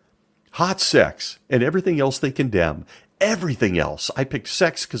 Hot sex and everything else they condemn. Everything else. I picked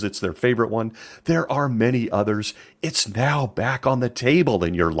sex because it's their favorite one. There are many others. It's now back on the table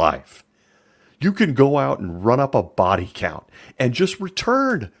in your life. You can go out and run up a body count and just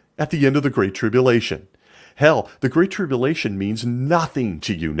return at the end of the Great Tribulation. Hell, the Great Tribulation means nothing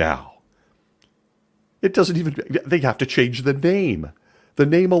to you now. It doesn't even, they have to change the name. The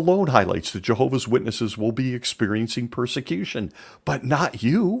name alone highlights that Jehovah's Witnesses will be experiencing persecution, but not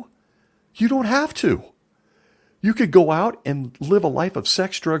you. You don't have to. You could go out and live a life of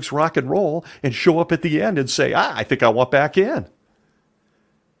sex, drugs, rock and roll and show up at the end and say, I think I want back in.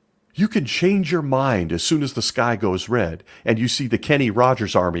 You can change your mind as soon as the sky goes red and you see the Kenny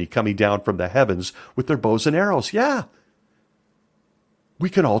Rogers army coming down from the heavens with their bows and arrows. Yeah. We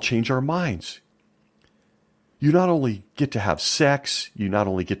can all change our minds. You not only get to have sex, you not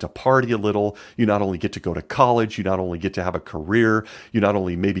only get to party a little, you not only get to go to college, you not only get to have a career, you not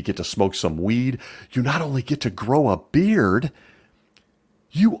only maybe get to smoke some weed, you not only get to grow a beard,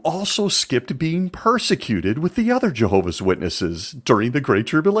 you also skipped being persecuted with the other Jehovah's Witnesses during the Great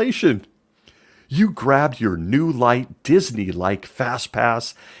Tribulation. You grabbed your new light Disney-like fast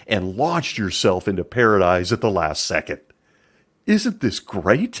pass and launched yourself into paradise at the last second. Isn't this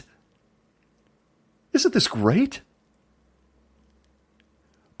great? Isn't this great?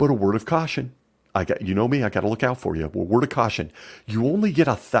 But a word of caution. You know me, I got to look out for you. A word of caution. You only get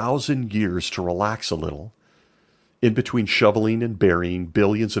 1,000 years to relax a little in between shoveling and burying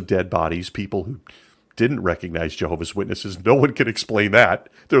billions of dead bodies, people who didn't recognize Jehovah's Witnesses. No one can explain that.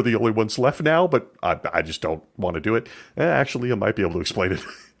 They're the only ones left now, but I just don't want to do it. Actually, I might be able to explain it.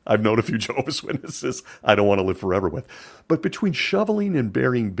 I've known a few Jehovah's Witnesses I don't want to live forever with. But between shoveling and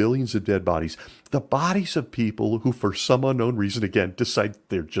burying billions of dead bodies, the bodies of people who for some unknown reason, again, decide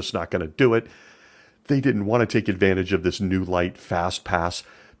they're just not going to do it, they didn't want to take advantage of this new light fast pass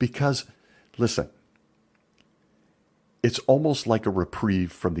because, listen, It's almost like a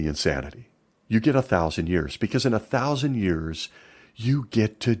reprieve from the insanity. You get 1,000 years because in 1,000 years, you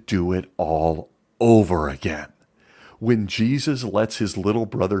get to do it all over again. When Jesus lets his little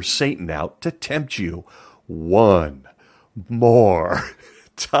brother Satan out to tempt you one more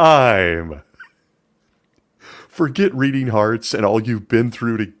time. Forget reading hearts and all you've been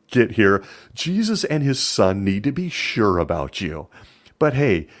through to get here. Jesus and his son need to be sure about you. But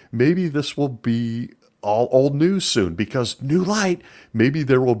hey, maybe this will be all old news soon because new light, maybe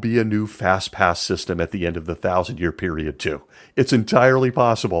there will be a new fast pass system at the end of the 1,000-year period too. It's entirely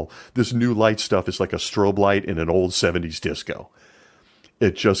possible. This new light stuff is like a strobe light in an old 70s disco.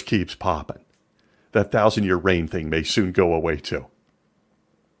 It just keeps popping. That 1,000-year reign thing may soon go away too.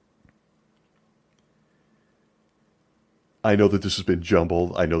 I know that this has been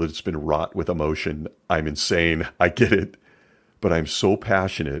jumbled. I know that it's been wrought with emotion. I'm insane. I get it. But I'm so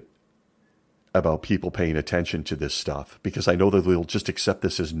passionate about people paying attention to this stuff because I know that they'll just accept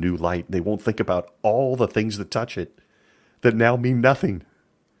this as new light. They won't think about all the things that touch it that now mean nothing.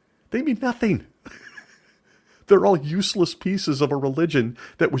 They mean nothing. They're all useless pieces of a religion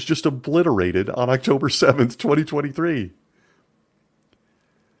that was just obliterated on October 7th, 2023.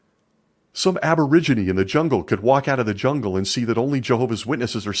 Some aborigine in the jungle could walk out of the jungle and see that only Jehovah's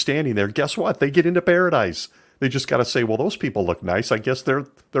Witnesses are standing there. Guess what? They get into paradise. They just got to say, well, those people look nice. I guess they're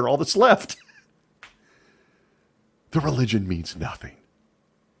all that's left. The religion means nothing.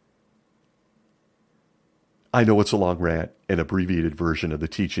 I know it's a long rant, an abbreviated version of the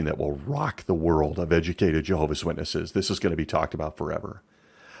teaching that will rock the world of educated Jehovah's Witnesses. This is going to be talked about forever.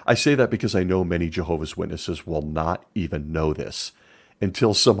 I say that because I know many Jehovah's Witnesses will not even know this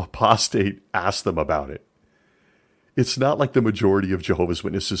until some apostate asks them about it. It's not like the majority of Jehovah's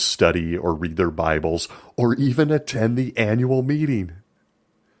Witnesses study or read their Bibles or even attend the annual meeting.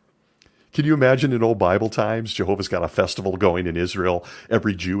 Can you imagine in old Bible times, Jehovah's got a festival going in Israel.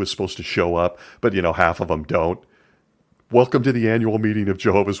 Every Jew is supposed to show up, but half of them don't. Welcome to the annual meeting of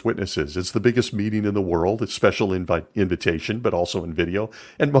Jehovah's Witnesses. It's the biggest meeting in the world. It's special invitation, but also in video.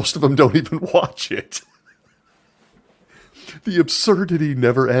 And most of them don't even watch it. The absurdity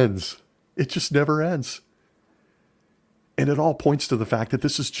never ends. It just never ends. And it all points to the fact that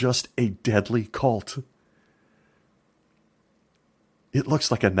this is just a deadly cult. It looks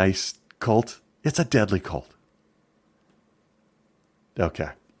like a nice cult. It's a deadly cult. Okay.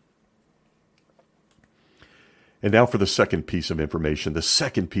 And now for the second piece of information, the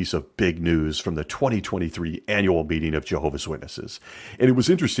second piece of big news from the 2023 annual meeting of Jehovah's Witnesses. And it was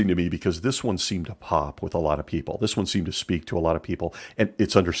interesting to me because this one seemed to pop with a lot of people. This one seemed to speak to a lot of people, and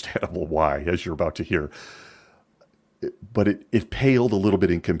it's understandable why, as you're about to hear. But it paled a little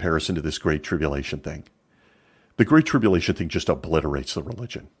bit in comparison to this Great Tribulation thing. The Great Tribulation thing just obliterates the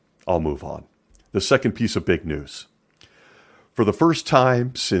religion. I'll move on. The second piece of big news. For the first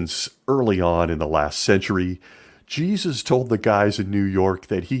time since early on in the last century, Jesus told the guys in New York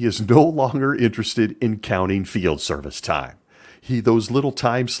that he is no longer interested in counting field service time. Those little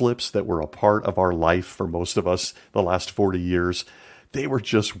time slips that were a part of our life for most of us the last 40 years, they were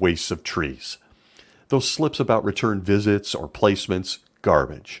just wastes of trees. Those slips about return visits or placements,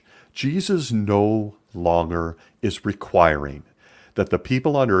 garbage. Jesus no longer is requiring that the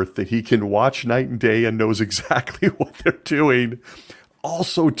people on earth that he can watch night and day and knows exactly what they're doing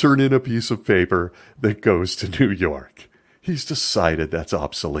also turn in a piece of paper that goes to New York. He's decided that's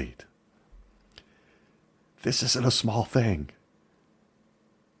obsolete. This isn't a small thing.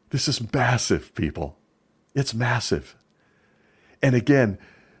 This is massive, people. It's massive. And again,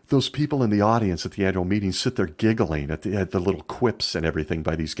 those people in the audience at the annual meeting sit there giggling at the little quips and everything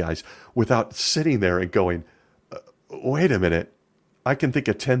by these guys without sitting there and going, wait a minute, I can think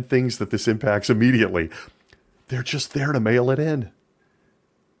of 10 things that this impacts immediately. They're just there to mail it in.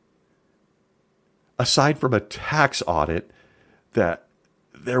 Aside from a tax audit, that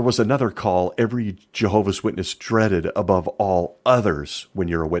there was another call every Jehovah's Witness dreaded above all others when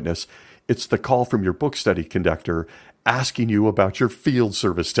you're a witness. It's the call from your book study conductor asking you about your field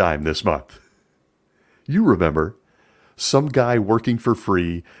service time this month. You remember, some guy working for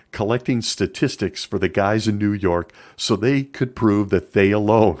free, collecting statistics for the guys in New York so they could prove that they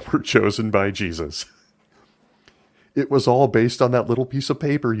alone were chosen by Jesus. It was all based on that little piece of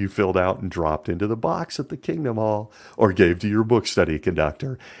paper you filled out and dropped into the box at the Kingdom Hall or gave to your book study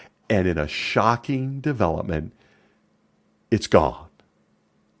conductor. And in a shocking development, it's gone.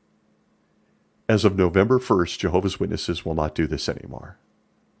 As of November 1st, Jehovah's Witnesses will not do this anymore.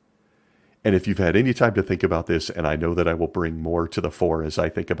 And if you've had any time to think about this, and I know that I will bring more to the fore as I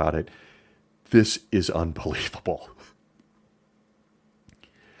think about it, this is unbelievable.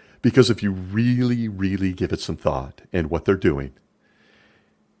 Because if you really, really give it some thought and what they're doing,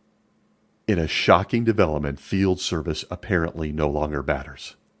 in a shocking development, field service apparently no longer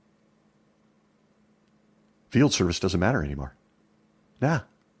matters. Field service doesn't matter anymore. Nah.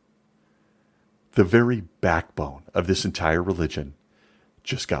 The very backbone of this entire religion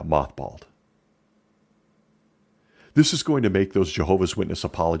just got mothballed. This is going to make those Jehovah's Witness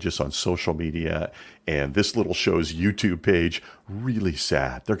apologists on social media and this little show's YouTube page really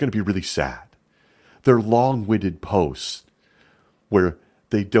sad. They're going to be really sad. They're long-winded posts where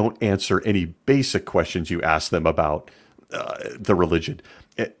they don't answer any basic questions you ask them about the religion,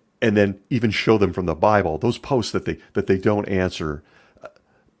 and then even show them from the Bible. Those posts that they don't answer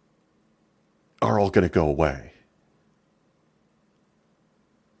are all going to go away.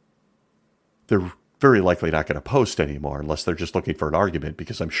 They're very likely not going to post anymore unless they're just looking for an argument,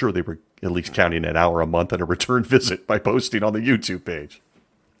 because I'm sure they were at least counting an hour a month and a return visit by posting on the YouTube page.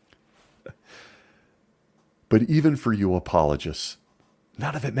 But even for you apologists,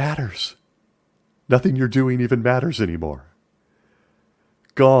 none of it matters. Nothing you're doing even matters anymore.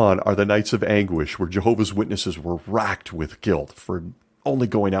 Gone are the nights of anguish where Jehovah's Witnesses were racked with guilt for only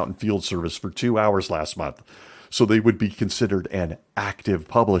going out in field service for 2 hours last month, so they would be considered an active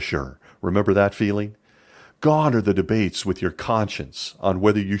publisher. Remember that feeling? Gone are the debates with your conscience on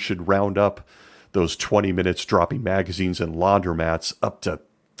whether you should round up those 20 minutes dropping magazines and laundromats up to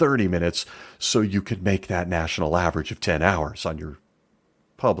 30 minutes so you could make that national average of 10 hours on your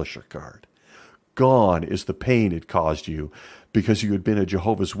publisher card. Gone is the pain it caused you because you had been a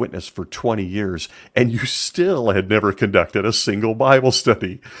Jehovah's Witness for 20 years and you still had never conducted a single Bible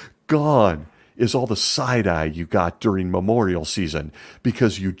study. Gone is all the side-eye you got during memorial season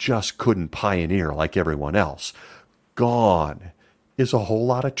because you just couldn't pioneer like everyone else. Gone is a whole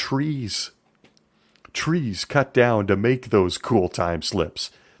lot of trees. Trees cut down to make those cool time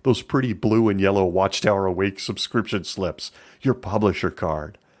slips, those pretty blue and yellow Watchtower Awake subscription slips, your publisher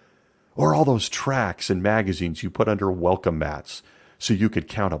card, or all those tracts and magazines you put under welcome mats so you could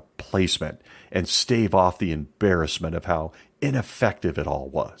count a placement and stave off the embarrassment of how ineffective it all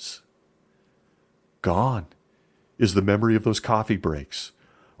was. Gone is the memory of those coffee breaks,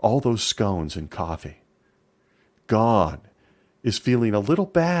 all those scones and coffee. Gone is feeling a little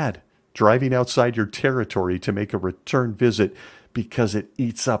bad driving outside your territory to make a return visit because it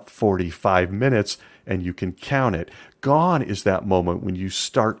eats up 45 minutes and you can count it. Gone is that moment when you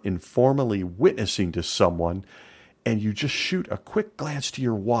start informally witnessing to someone and you just shoot a quick glance to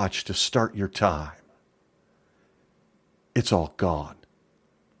your watch to start your time. It's all gone.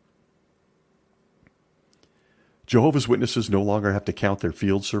 Jehovah's Witnesses no longer have to count their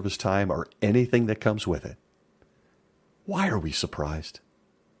field service time or anything that comes with it. Why are we surprised?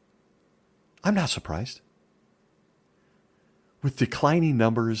 I'm not surprised. With declining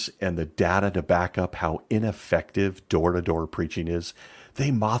numbers and the data to back up how ineffective door-to-door preaching is, they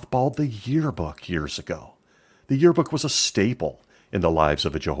mothballed the yearbook years ago. The yearbook was a staple in the lives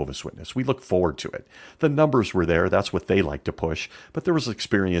of a Jehovah's Witness. We look forward to it. The numbers were there. That's what they like to push. But there was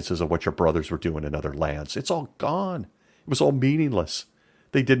experiences of what your brothers were doing in other lands. It's all gone. It was all meaningless.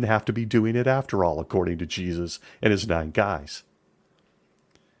 They didn't have to be doing it after all, according to Jesus and his 9 guys.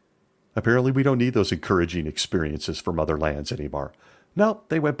 Apparently, we don't need those encouraging experiences from other lands anymore. No,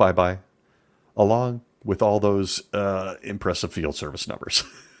 they went bye-bye, along with all those impressive field service numbers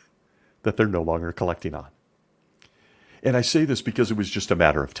that they're no longer collecting on. And I say this because it was just a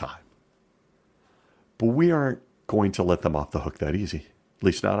matter of time. But we aren't going to let them off the hook that easy. At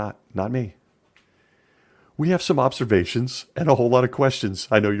least not me. We have some observations and a whole lot of questions.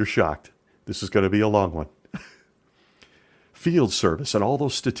 I know you're shocked. This is going to be a long one. Field service and all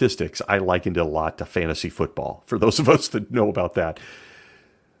those statistics, I likened it a lot to fantasy football, for those of us that know about that.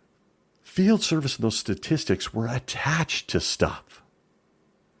 Field service and those statistics were attached to stuff.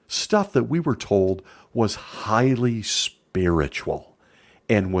 Stuff that we were told was highly spiritual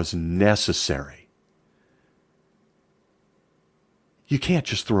and was necessary. You can't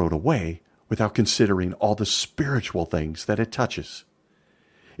just throw it away without considering all the spiritual things that it touches.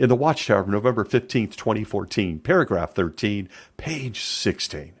 In the Watchtower of November 15th, 2014, paragraph 13, page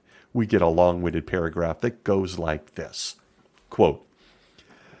 16, we get a long-winded paragraph that goes like this. Quote,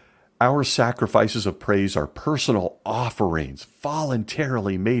 "Our sacrifices of praise are personal offerings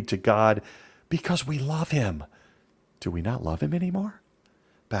voluntarily made to God because we love him." Do we not love him anymore?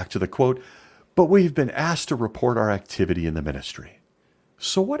 Back to the quote, "But we've been asked to report our activity in the ministry.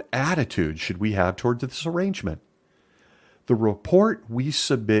 So what attitude should we have toward this arrangement? The report we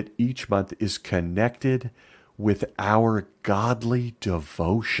submit each month is connected with our godly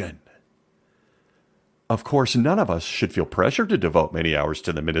devotion. Of course, none of us should feel pressure to devote many hours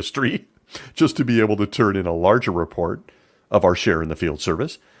to the ministry just to be able to turn in a larger report of our share in the field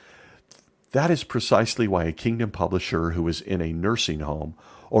service. That is precisely why a kingdom publisher who is in a nursing home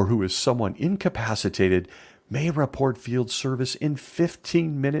or who is someone incapacitated may report field service in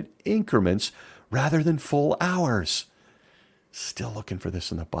 15-minute increments rather than full hours. Still looking for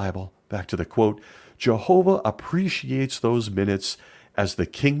this in the Bible. Back to the quote, Jehovah appreciates those minutes as the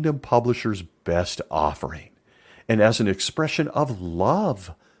kingdom publisher's best offering and as an expression of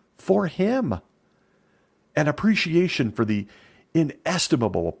love for him, an appreciation for the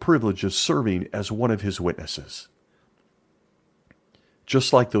inestimable privilege of serving as one of his witnesses.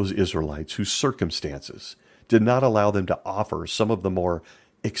 Just like those Israelites whose circumstances did not allow them to offer some of the more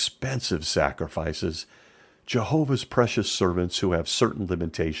expensive sacrifices, Jehovah's precious servants who have certain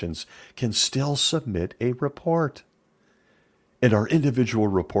limitations can still submit a report. And our individual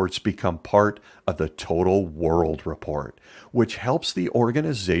reports become part of the total world report, which helps the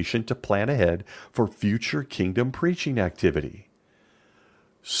organization to plan ahead for future kingdom preaching activity.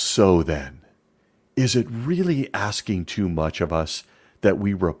 So then, is it really asking too much of us that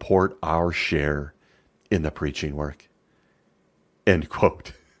we report our share in the preaching work? End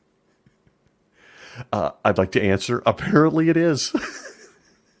quote. I'd like to answer, apparently it is,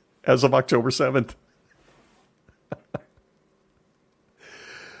 as of October 7th.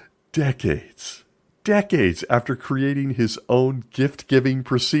 Decades after creating his own gift-giving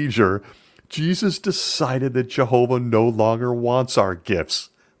procedure, Jesus decided that Jehovah no longer wants our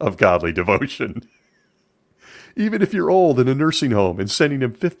gifts of godly devotion. Even if you're old in a nursing home and sending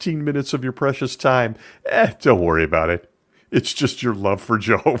him 15 minutes of your precious time, don't worry about it. It's just your love for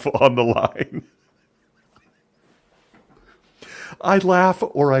Jehovah on the line. I laugh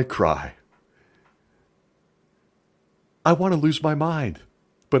or I cry. I want to lose my mind,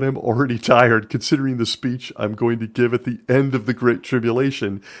 but I'm already tired considering the speech I'm going to give at the end of the Great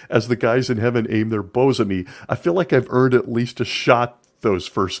Tribulation as the guys in heaven aim their bows at me. I feel like I've earned at least a shot those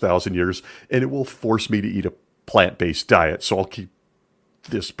first 1,000 years, and it will force me to eat a plant-based diet, so I'll keep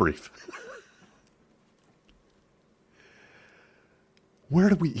this brief. Where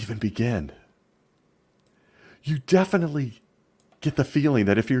do we even begin? You definitely get the feeling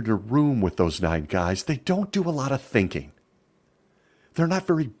that if you're in a room with those 9 guys, they don't do a lot of thinking. They're not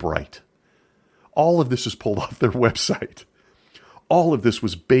very bright. All of this is pulled off their website. All of this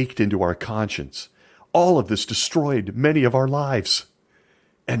was baked into our conscience. All of this destroyed many of our lives.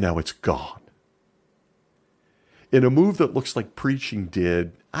 And now it's gone. In a move that looks like preaching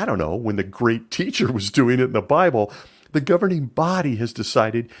did, I don't know, when the great teacher was doing it in the Bible, the governing body has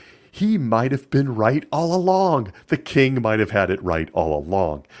decided he might have been right all along. The king might have had it right all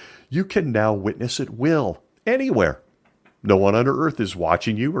along. You can now witness at will, anywhere. No one on earth is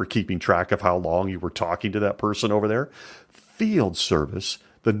watching you or keeping track of how long you were talking to that person over there. Field service,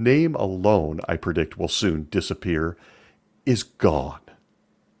 the name alone, I predict, will soon disappear, is gone.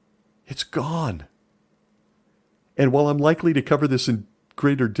 It's gone. And while I'm likely to cover this in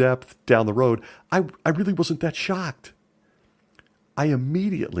greater depth down the road, I really wasn't that shocked. I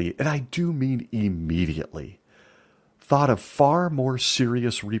immediately, and I do mean immediately, thought of far more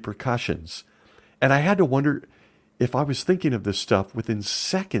serious repercussions. And I had to wonder if I was thinking of this stuff within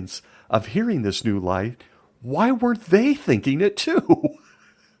seconds of hearing this new light, why weren't they thinking it too?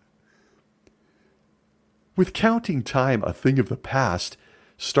 With counting time a thing of the past,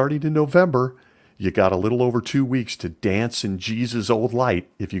 starting in November, you got a little over 2 weeks to dance in Jesus' old light,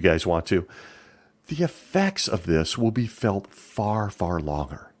 if you guys want to. The effects of this will be felt far, far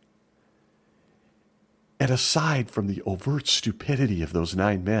longer. And aside from the overt stupidity of those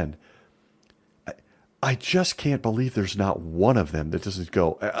 9 men, I just can't believe there's not one of them that doesn't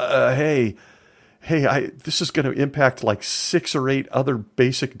go, hey, this is going to impact like 6 or 8 other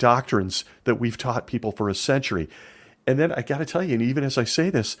basic doctrines that we've taught people for a century. And then I got to tell you, and even as I say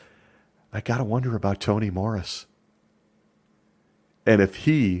this, I got to wonder about Tony Morris. And if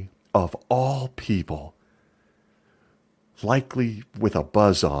he, of all people, likely with a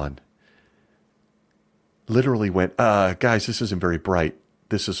buzz on, literally went, guys, this isn't very bright.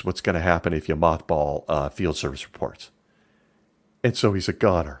 This is what's going to happen if you mothball field service reports. And so he's a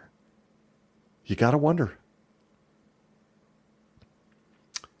goner. You got to wonder.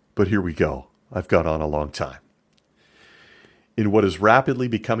 But here we go. I've gone on a long time. In what is rapidly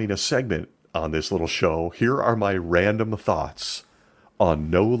becoming a segment on this little show, here are my random thoughts on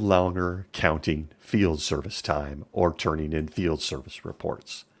no longer counting field service time or turning in field service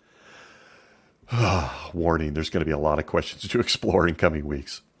reports. Warning, there's going to be a lot of questions to explore in coming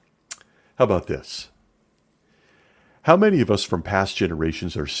weeks. How about this? How many of us from past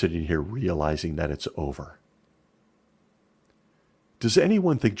generations are sitting here realizing that it's over? Does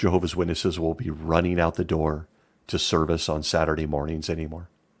anyone think Jehovah's Witnesses will be running out the door to service on Saturday mornings anymore?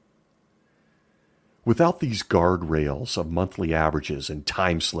 Without these guardrails of monthly averages and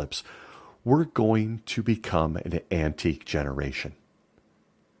time slips, we're going to become an antique generation.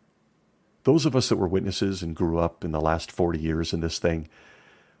 Those of us that were witnesses and grew up in the last 40 years in this thing,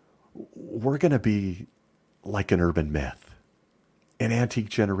 we're going to be like an urban myth, an antique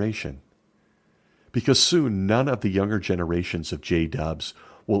generation. Because soon none of the younger generations of J-dubs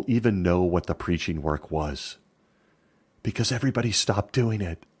will even know what the preaching work was. Because everybody stopped doing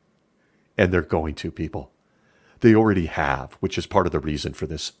it. And they're going to, people. They already have, which is part of the reason for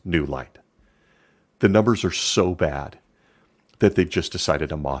this new light. The numbers are so bad that they've just decided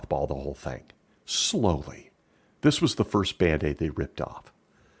to mothball the whole thing. Slowly. This was the first Band-Aid they ripped off.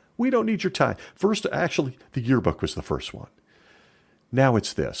 We don't need your time. First, actually, the yearbook was the first one. Now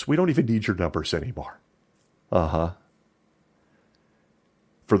it's this. We don't even need your numbers anymore. Uh-huh.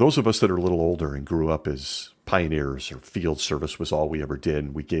 For those of us that are a little older and grew up as pioneers or field service was all we ever did,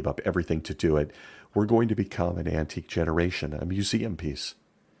 and we gave up everything to do it, we're going to become an antique generation, a museum piece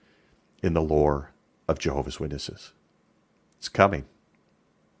in the lore of Jehovah's Witnesses. It's coming.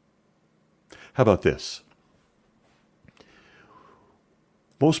 How about this?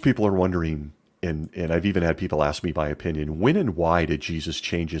 Most people are wondering, and I've even had people ask me my opinion, when and why did Jesus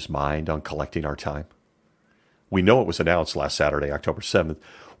change his mind on collecting our time? We know it was announced last Saturday, October 7th.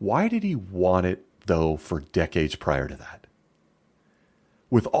 Why did he want it, though, for decades prior to that?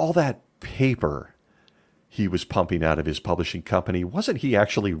 With all that paper he was pumping out of his publishing company, wasn't he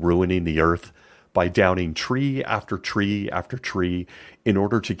actually ruining the earth by downing tree after tree after tree in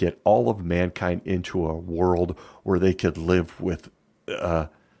order to get all of mankind into a world where they could live with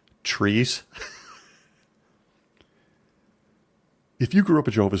trees? If you grew up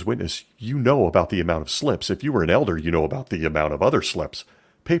a Jehovah's Witness, you know about the amount of slips. If you were an elder, you know about the amount of other slips.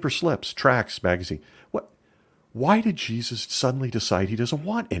 Paper slips, tracts, magazine. What? Why did Jesus suddenly decide he doesn't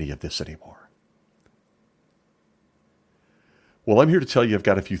want any of this anymore? Well, I'm here to tell you I've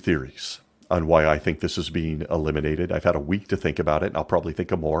got a few theories on why I think this is being eliminated. I've had a week to think about it, and I'll probably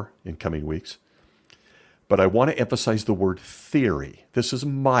think of more in coming weeks. But I want to emphasize the word theory. This is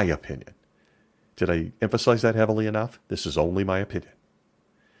my opinion. Did I emphasize that heavily enough? This is only my opinion.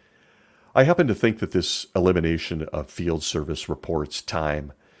 I happen to think that this elimination of field service reports,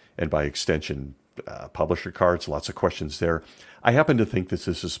 time, and by extension, publisher cards, lots of questions there. I happen to think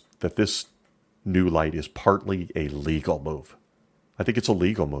that this new light is partly a legal move. I think it's a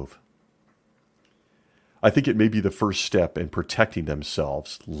legal move. I think it may be the first step in protecting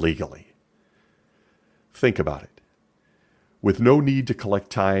themselves legally. Think about it. With no need to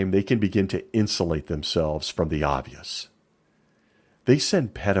collect time, they can begin to insulate themselves from the obvious. They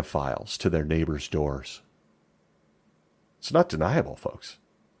send pedophiles to their neighbors' doors. It's not deniable, folks.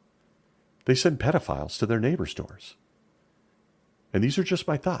 They send pedophiles to their neighbors' doors. And these are just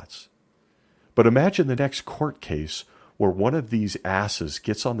my thoughts. But imagine the next court case where one of these asses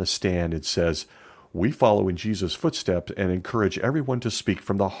gets on the stand and says, "We follow in Jesus' footsteps and encourage everyone to speak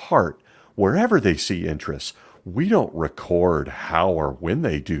from the heart wherever they see interests. We don't record how or when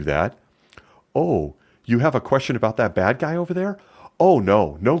they do that." "Oh, you have a question about that bad guy over there?" "Oh,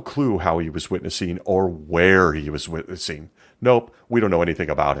 no clue how he was witnessing or where he was witnessing. Nope, we don't know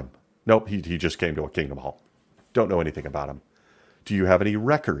anything about him. Nope, he just came to a Kingdom Hall. Don't know anything about him." "Do you have any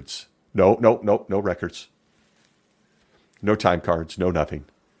records?" No records. No time cards, no nothing.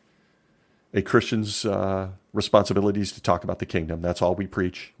 A Christian's responsibility is to talk about the kingdom. That's all we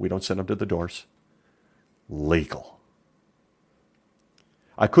preach. We don't send them to the doors. Legal.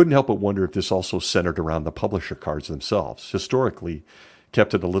 I couldn't help but wonder if this also centered around the publisher cards themselves, historically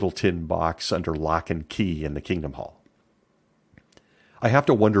kept in a little tin box under lock and key in the Kingdom Hall. I have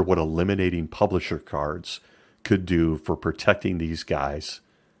to wonder what eliminating publisher cards could do for protecting these guys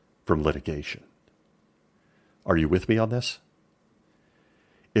from litigation. Are you with me on this?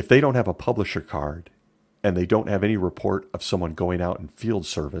 If they don't have a publisher card and they don't have any report of someone going out in field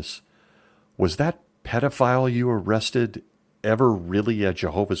service, was that pedophile you arrested ever really a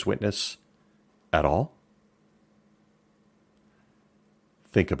Jehovah's Witness at all?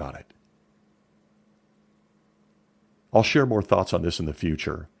 Think about it. I'll share more thoughts on this in the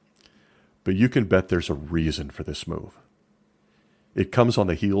future, but you can bet there's a reason for this move. It comes on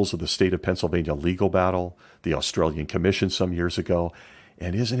the heels of the state of Pennsylvania legal battle, the Australian Commission some years ago,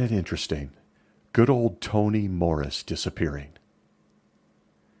 and isn't it interesting? Good old Toni Morris disappearing.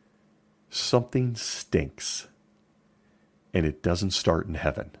 Something stinks, and it doesn't start in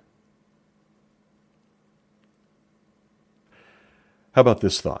heaven. How about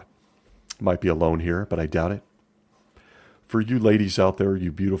this thought? Might be alone here, but I doubt it. For you ladies out there,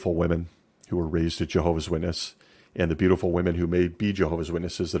 you beautiful women who were raised a Jehovah's Witness, and the beautiful women who may be Jehovah's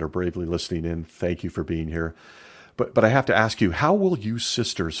Witnesses that are bravely listening in, thank you for being here. But I have to ask you, how will you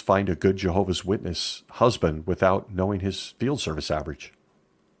sisters find a good Jehovah's Witness husband without knowing his field service average?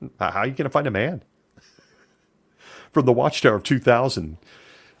 How are you going to find a man? From the Watchtower of 2000,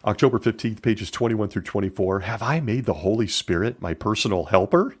 October 15th, pages 21 through 24, have I made the Holy Spirit my personal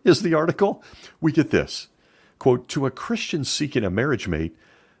helper, is the article. We get this. Quote, to a Christian seeking a marriage mate,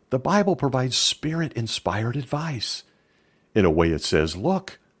 the Bible provides Spirit-inspired advice. In a way it says,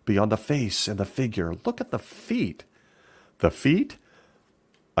 look beyond the face and the figure. Look at the feet. The feet?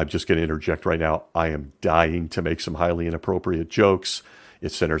 I'm just going to interject right now. I am dying to make some highly inappropriate jokes.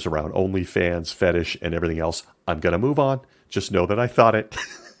 It centers around OnlyFans, fetish, and everything else. I'm going to move on. Just know that I thought it.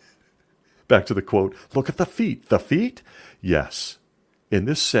 Back to the quote. Look at the feet. The feet? Yes. In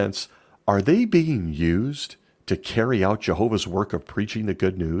this sense, are they being used to carry out Jehovah's work of preaching the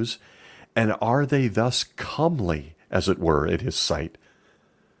good news? And are they thus comely, as it were, at his sight?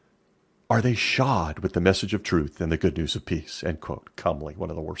 Are they shod with the message of truth and the good news of peace? End quote. Comely, one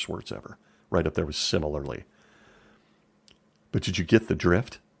of the worst words ever. Right up there with similarly. But did you get the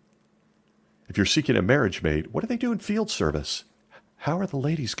drift? If you're seeking a marriage mate, what do they do in field service? How are the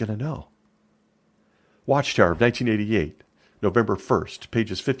ladies going to know? Watchtower of 1988, November 1st,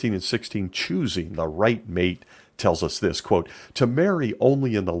 pages 15 and 16, choosing the right mate tells us this, quote, to marry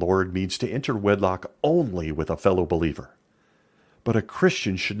only in the Lord means to enter wedlock only with a fellow believer. But a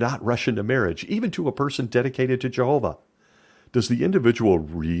Christian should not rush into marriage, even to a person dedicated to Jehovah. Does the individual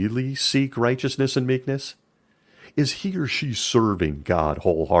really seek righteousness and meekness? Is he or she serving God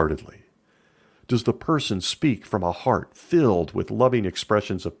wholeheartedly? Does the person speak from a heart filled with loving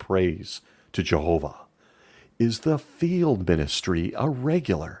expressions of praise to Jehovah? Is the field ministry a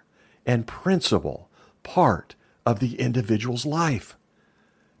regular and principal part of the individual's life?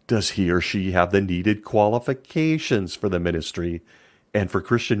 Does he or she have the needed qualifications for the ministry and for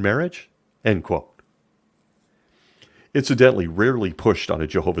Christian marriage? End quote. Incidentally, rarely pushed on a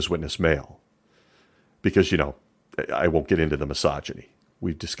Jehovah's Witness male. Because, I won't get into the misogyny.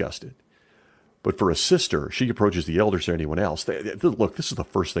 We've discussed it. But for a sister, she approaches the elders or anyone else. Look, this is the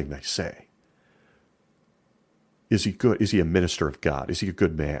first thing they say. Is he good? Is he a minister of God? Is he a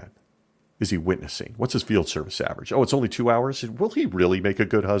good man? Is he witnessing? What's his field service average? Oh, it's only 2 hours? Will he really make a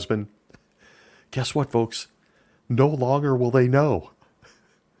good husband? Guess what, folks? No longer will they know.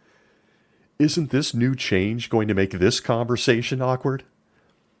 Isn't this new change going to make this conversation awkward?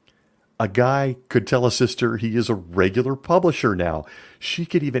 A guy could tell a sister he is a regular publisher now. She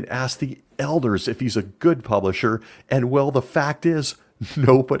could even ask the elders if he's a good publisher. And well, the fact is,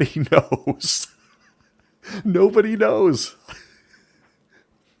 nobody knows. Nobody knows.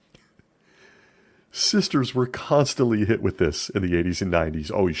 Sisters were constantly hit with this in the 80s and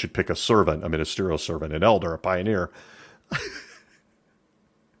 90s. Oh, you should pick a servant, a ministerial servant, an elder, a pioneer.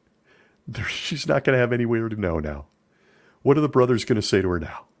 She's not going to have anywhere to know now. What are the brothers going to say to her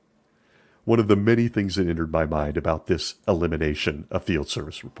now? One of the many things that entered my mind about this elimination of field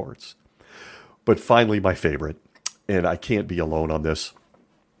service reports. But finally, my favorite, and I can't be alone on this.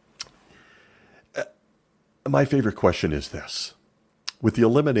 My favorite question is this. With the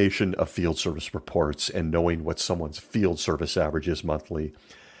elimination of field service reports and knowing what someone's field service average is monthly,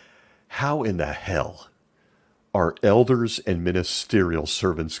 how in the hell are elders and ministerial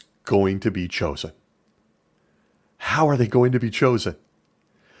servants going to be chosen? How are they going to be chosen?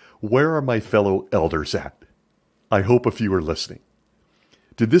 Where are my fellow elders at? I hope a few are listening.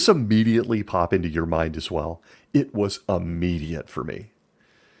 Did this immediately pop into your mind as well? It was immediate for me.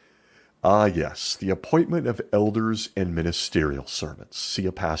 Ah, yes, the appointment of elders and ministerial servants. See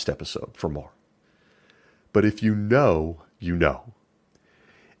a past episode for more. But if you know, you know.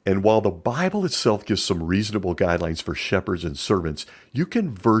 And while the Bible itself gives some reasonable guidelines for shepherds and servants, you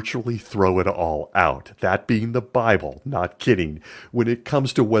can virtually throw it all out, that being the Bible, not kidding, when it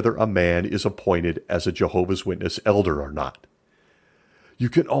comes to whether a man is appointed as a Jehovah's Witness elder or not. You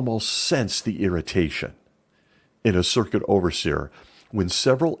can almost sense the irritation in a circuit overseer when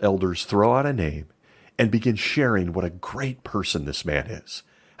several elders throw out a name and begin sharing what a great person this man is,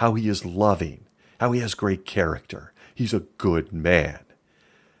 how he is loving, how he has great character, he's a good man.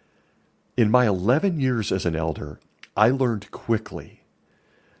 In my 11 years as an elder, I learned quickly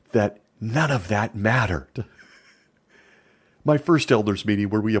that none of that mattered. My first elders meeting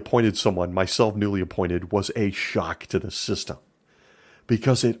where we appointed someone, myself newly appointed, was a shock to the system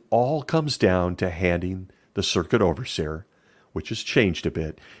because it all comes down to handing the circuit overseer, which has changed a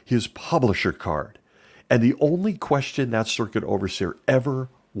bit, his publisher card And the only question that circuit overseer ever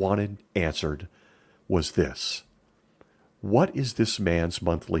wanted answered was this: what is this man's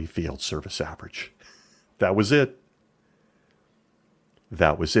monthly field service average? That was it.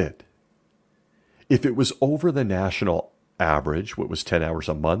 That was it. If it was over the national average, what was 10 hours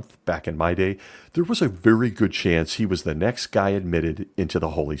a month back in my day, there was a very good chance he was the next guy admitted into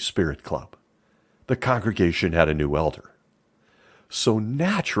the Holy Spirit Club. The congregation had a new elder. So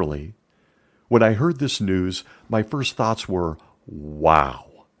naturally, when I heard this news, my first thoughts were,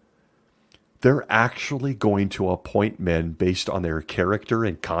 wow. They're actually going to appoint men based on their character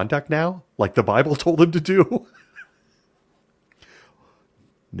and conduct now, like the Bible told them to do.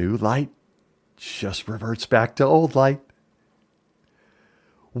 New light just reverts back to old light.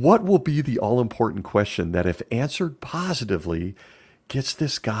 What will be the all-important question that, if answered positively, gets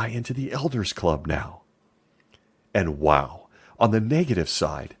this guy into the elders club now? And wow, on the negative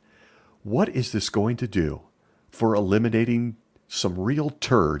side, what is this going to do for eliminating some real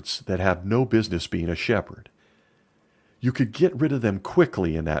turds that have no business being a shepherd? You could get rid of them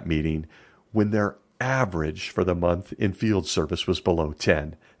quickly in that meeting when their average for the month in field service was below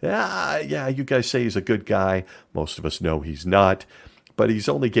 10. Yeah, you guys say he's a good guy. Most of us know he's not, but he's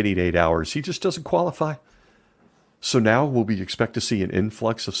only getting 8 hours. He just doesn't qualify. So now will we expect to see an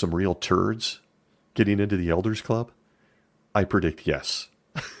influx of some real turds getting into the elders club? I predict yes.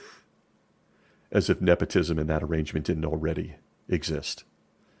 As if nepotism in that arrangement didn't already exist.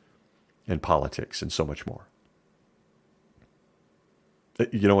 And politics and so much more.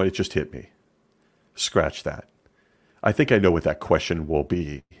 You know what? It just hit me. Scratch that. I think I know what that question will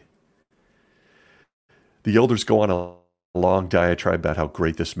be. The elders go on a long diatribe about how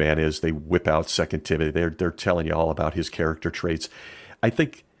great this man is. They whip out 2 Timothy. They're telling you all about his character traits. I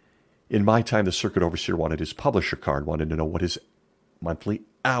think in my time, the circuit overseer wanted his publisher card, wanted to know what his monthly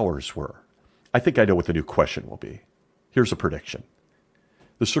hours were. I think I know what the new question will be. Here's a prediction.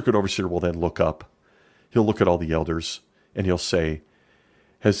 The circuit overseer will then look up. He'll look at all the elders and he'll say,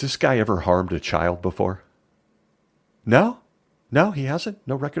 has this guy ever harmed a child before? No, he hasn't.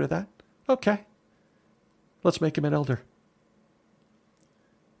 No record of that. Okay. Let's make him an elder.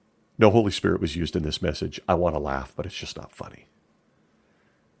 No Holy Spirit was used in this message. I want to laugh, but it's just not funny.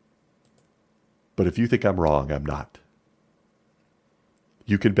 But if you think I'm wrong, I'm not.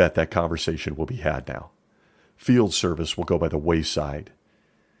 You can bet that conversation will be had now. Field service will go by the wayside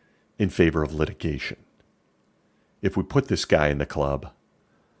in favor of litigation. If we put this guy in the club,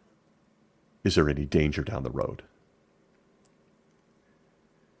 is there any danger down the road?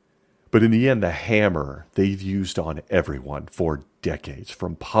 But in the end, the hammer they've used on everyone for decades,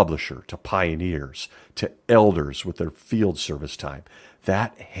 from publisher to pioneers to elders with their field service time,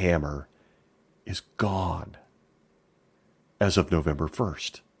 that hammer is gone as of November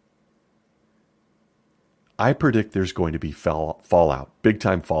 1st. I predict there's going to be fallout,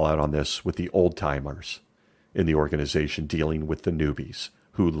 big-time fallout on this with the old-timers in the organization dealing with the newbies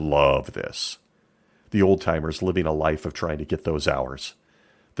who love this. The old-timers living a life of trying to get those hours.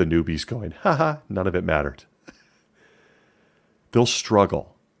 The newbies going, none of it mattered. They'll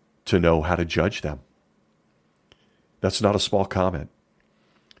struggle to know how to judge them. That's not a small comment.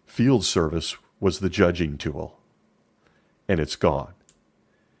 Field service was the judging tool, and it's gone.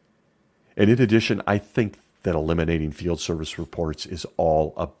 And in addition, I think that eliminating field service reports is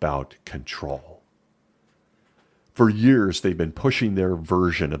all about control. For years, they've been pushing their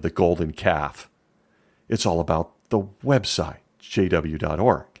version of the golden calf. It's all about the website,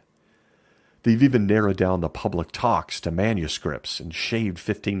 jw.org. They've even narrowed down the public talks to manuscripts and shaved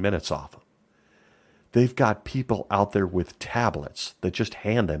 15 minutes off them. They've got people out there with tablets that just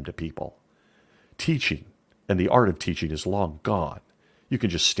hand them to people. Teaching, and the art of teaching is long gone. You can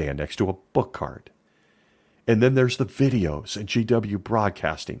just stand next to a book card. And then there's the videos and GW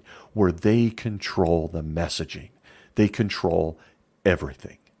broadcasting where they control the messaging. They control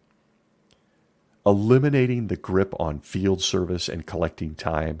everything. Eliminating the grip on field service and collecting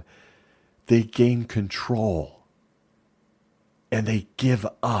time, they gain control. And they give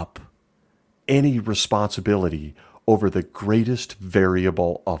up any responsibility over the greatest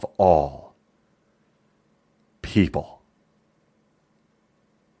variable of all, people.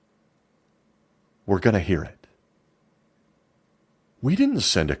 We're going to hear it. We didn't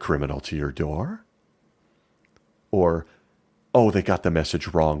send a criminal to your door. Or, oh, they got the message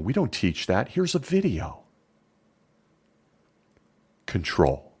wrong. We don't teach that. Here's a video.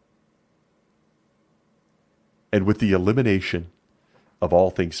 Control. And with the elimination of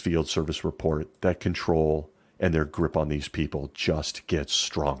all things field service report, that control and their grip on these people just gets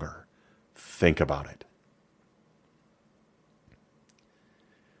stronger. Think about it.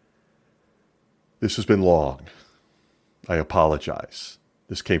 This has been long. I apologize.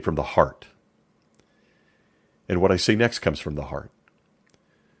 This came from the heart. And what I say next comes from the heart.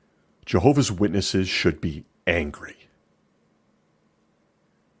 Jehovah's Witnesses should be angry.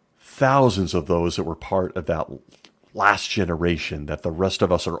 Thousands of those that were part of that last generation that the rest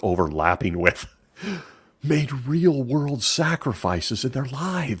of us are overlapping with made real world sacrifices in their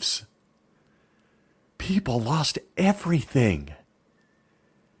lives. People lost everything.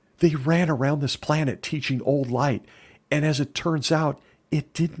 They ran around this planet teaching old light, and as it turns out,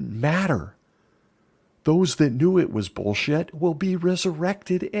 it didn't matter. Those that knew it was bullshit will be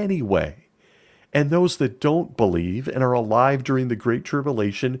resurrected anyway. And those that don't believe and are alive during the Great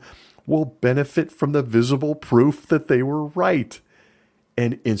Tribulation will benefit from the visible proof that they were right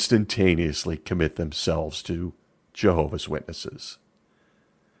and instantaneously commit themselves to Jehovah's Witnesses.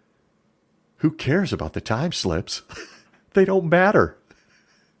 Who cares about the time slips? They don't matter.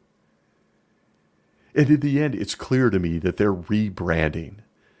 And in the end, it's clear to me that they're rebranding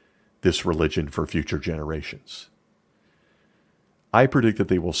this religion for future generations. I predict that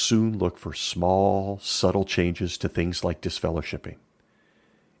they will soon look for small, subtle changes to things like disfellowshipping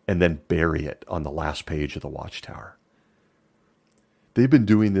and then bury it on the last page of the Watchtower. They've been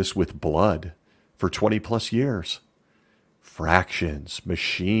doing this with blood for 20 plus years. Fractions,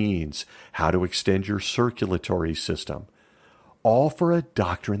 machines, how to extend your circulatory system, all for a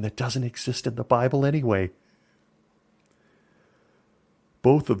doctrine that doesn't exist in the Bible anyway.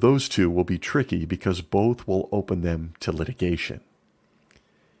 Both of those two will be tricky because both will open them to litigation.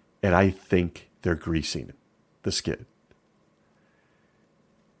 And I think they're greasing the skid.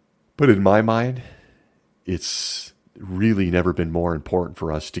 But in my mind, it's really never been more important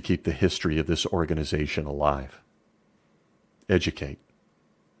for us to keep the history of this organization alive. Educate.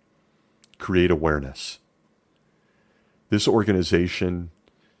 Create awareness. This organization,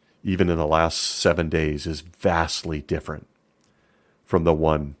 even in the last 7 days, is vastly different from the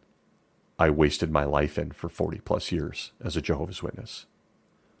one I wasted my life in for 40 plus years as a Jehovah's Witness.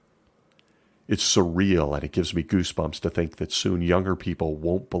 It's surreal, and it gives me goosebumps to think that soon younger people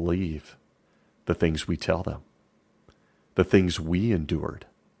won't believe the things we tell them, the things we endured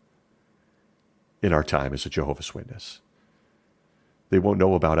in our time as a Jehovah's Witness. They won't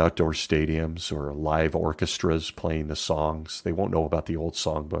know about outdoor stadiums or live orchestras playing the songs. They won't know about the old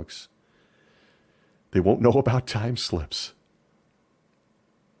songbooks. They won't know about time slips.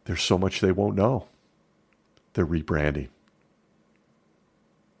 There's so much they won't know. They're rebranding.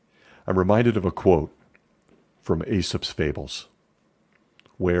 I'm reminded of a quote from Aesop's Fables,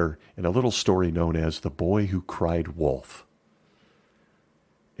 where in a little story known as The Boy Who Cried Wolf,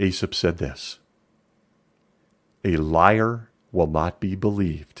 Aesop said this: "A liar will not be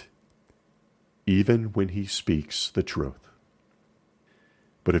believed, even when he speaks the truth."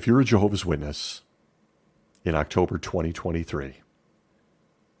 But if you're a Jehovah's Witness in October 2023,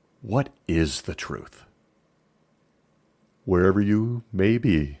 what is the truth? Wherever you may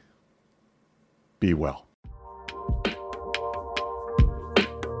be well.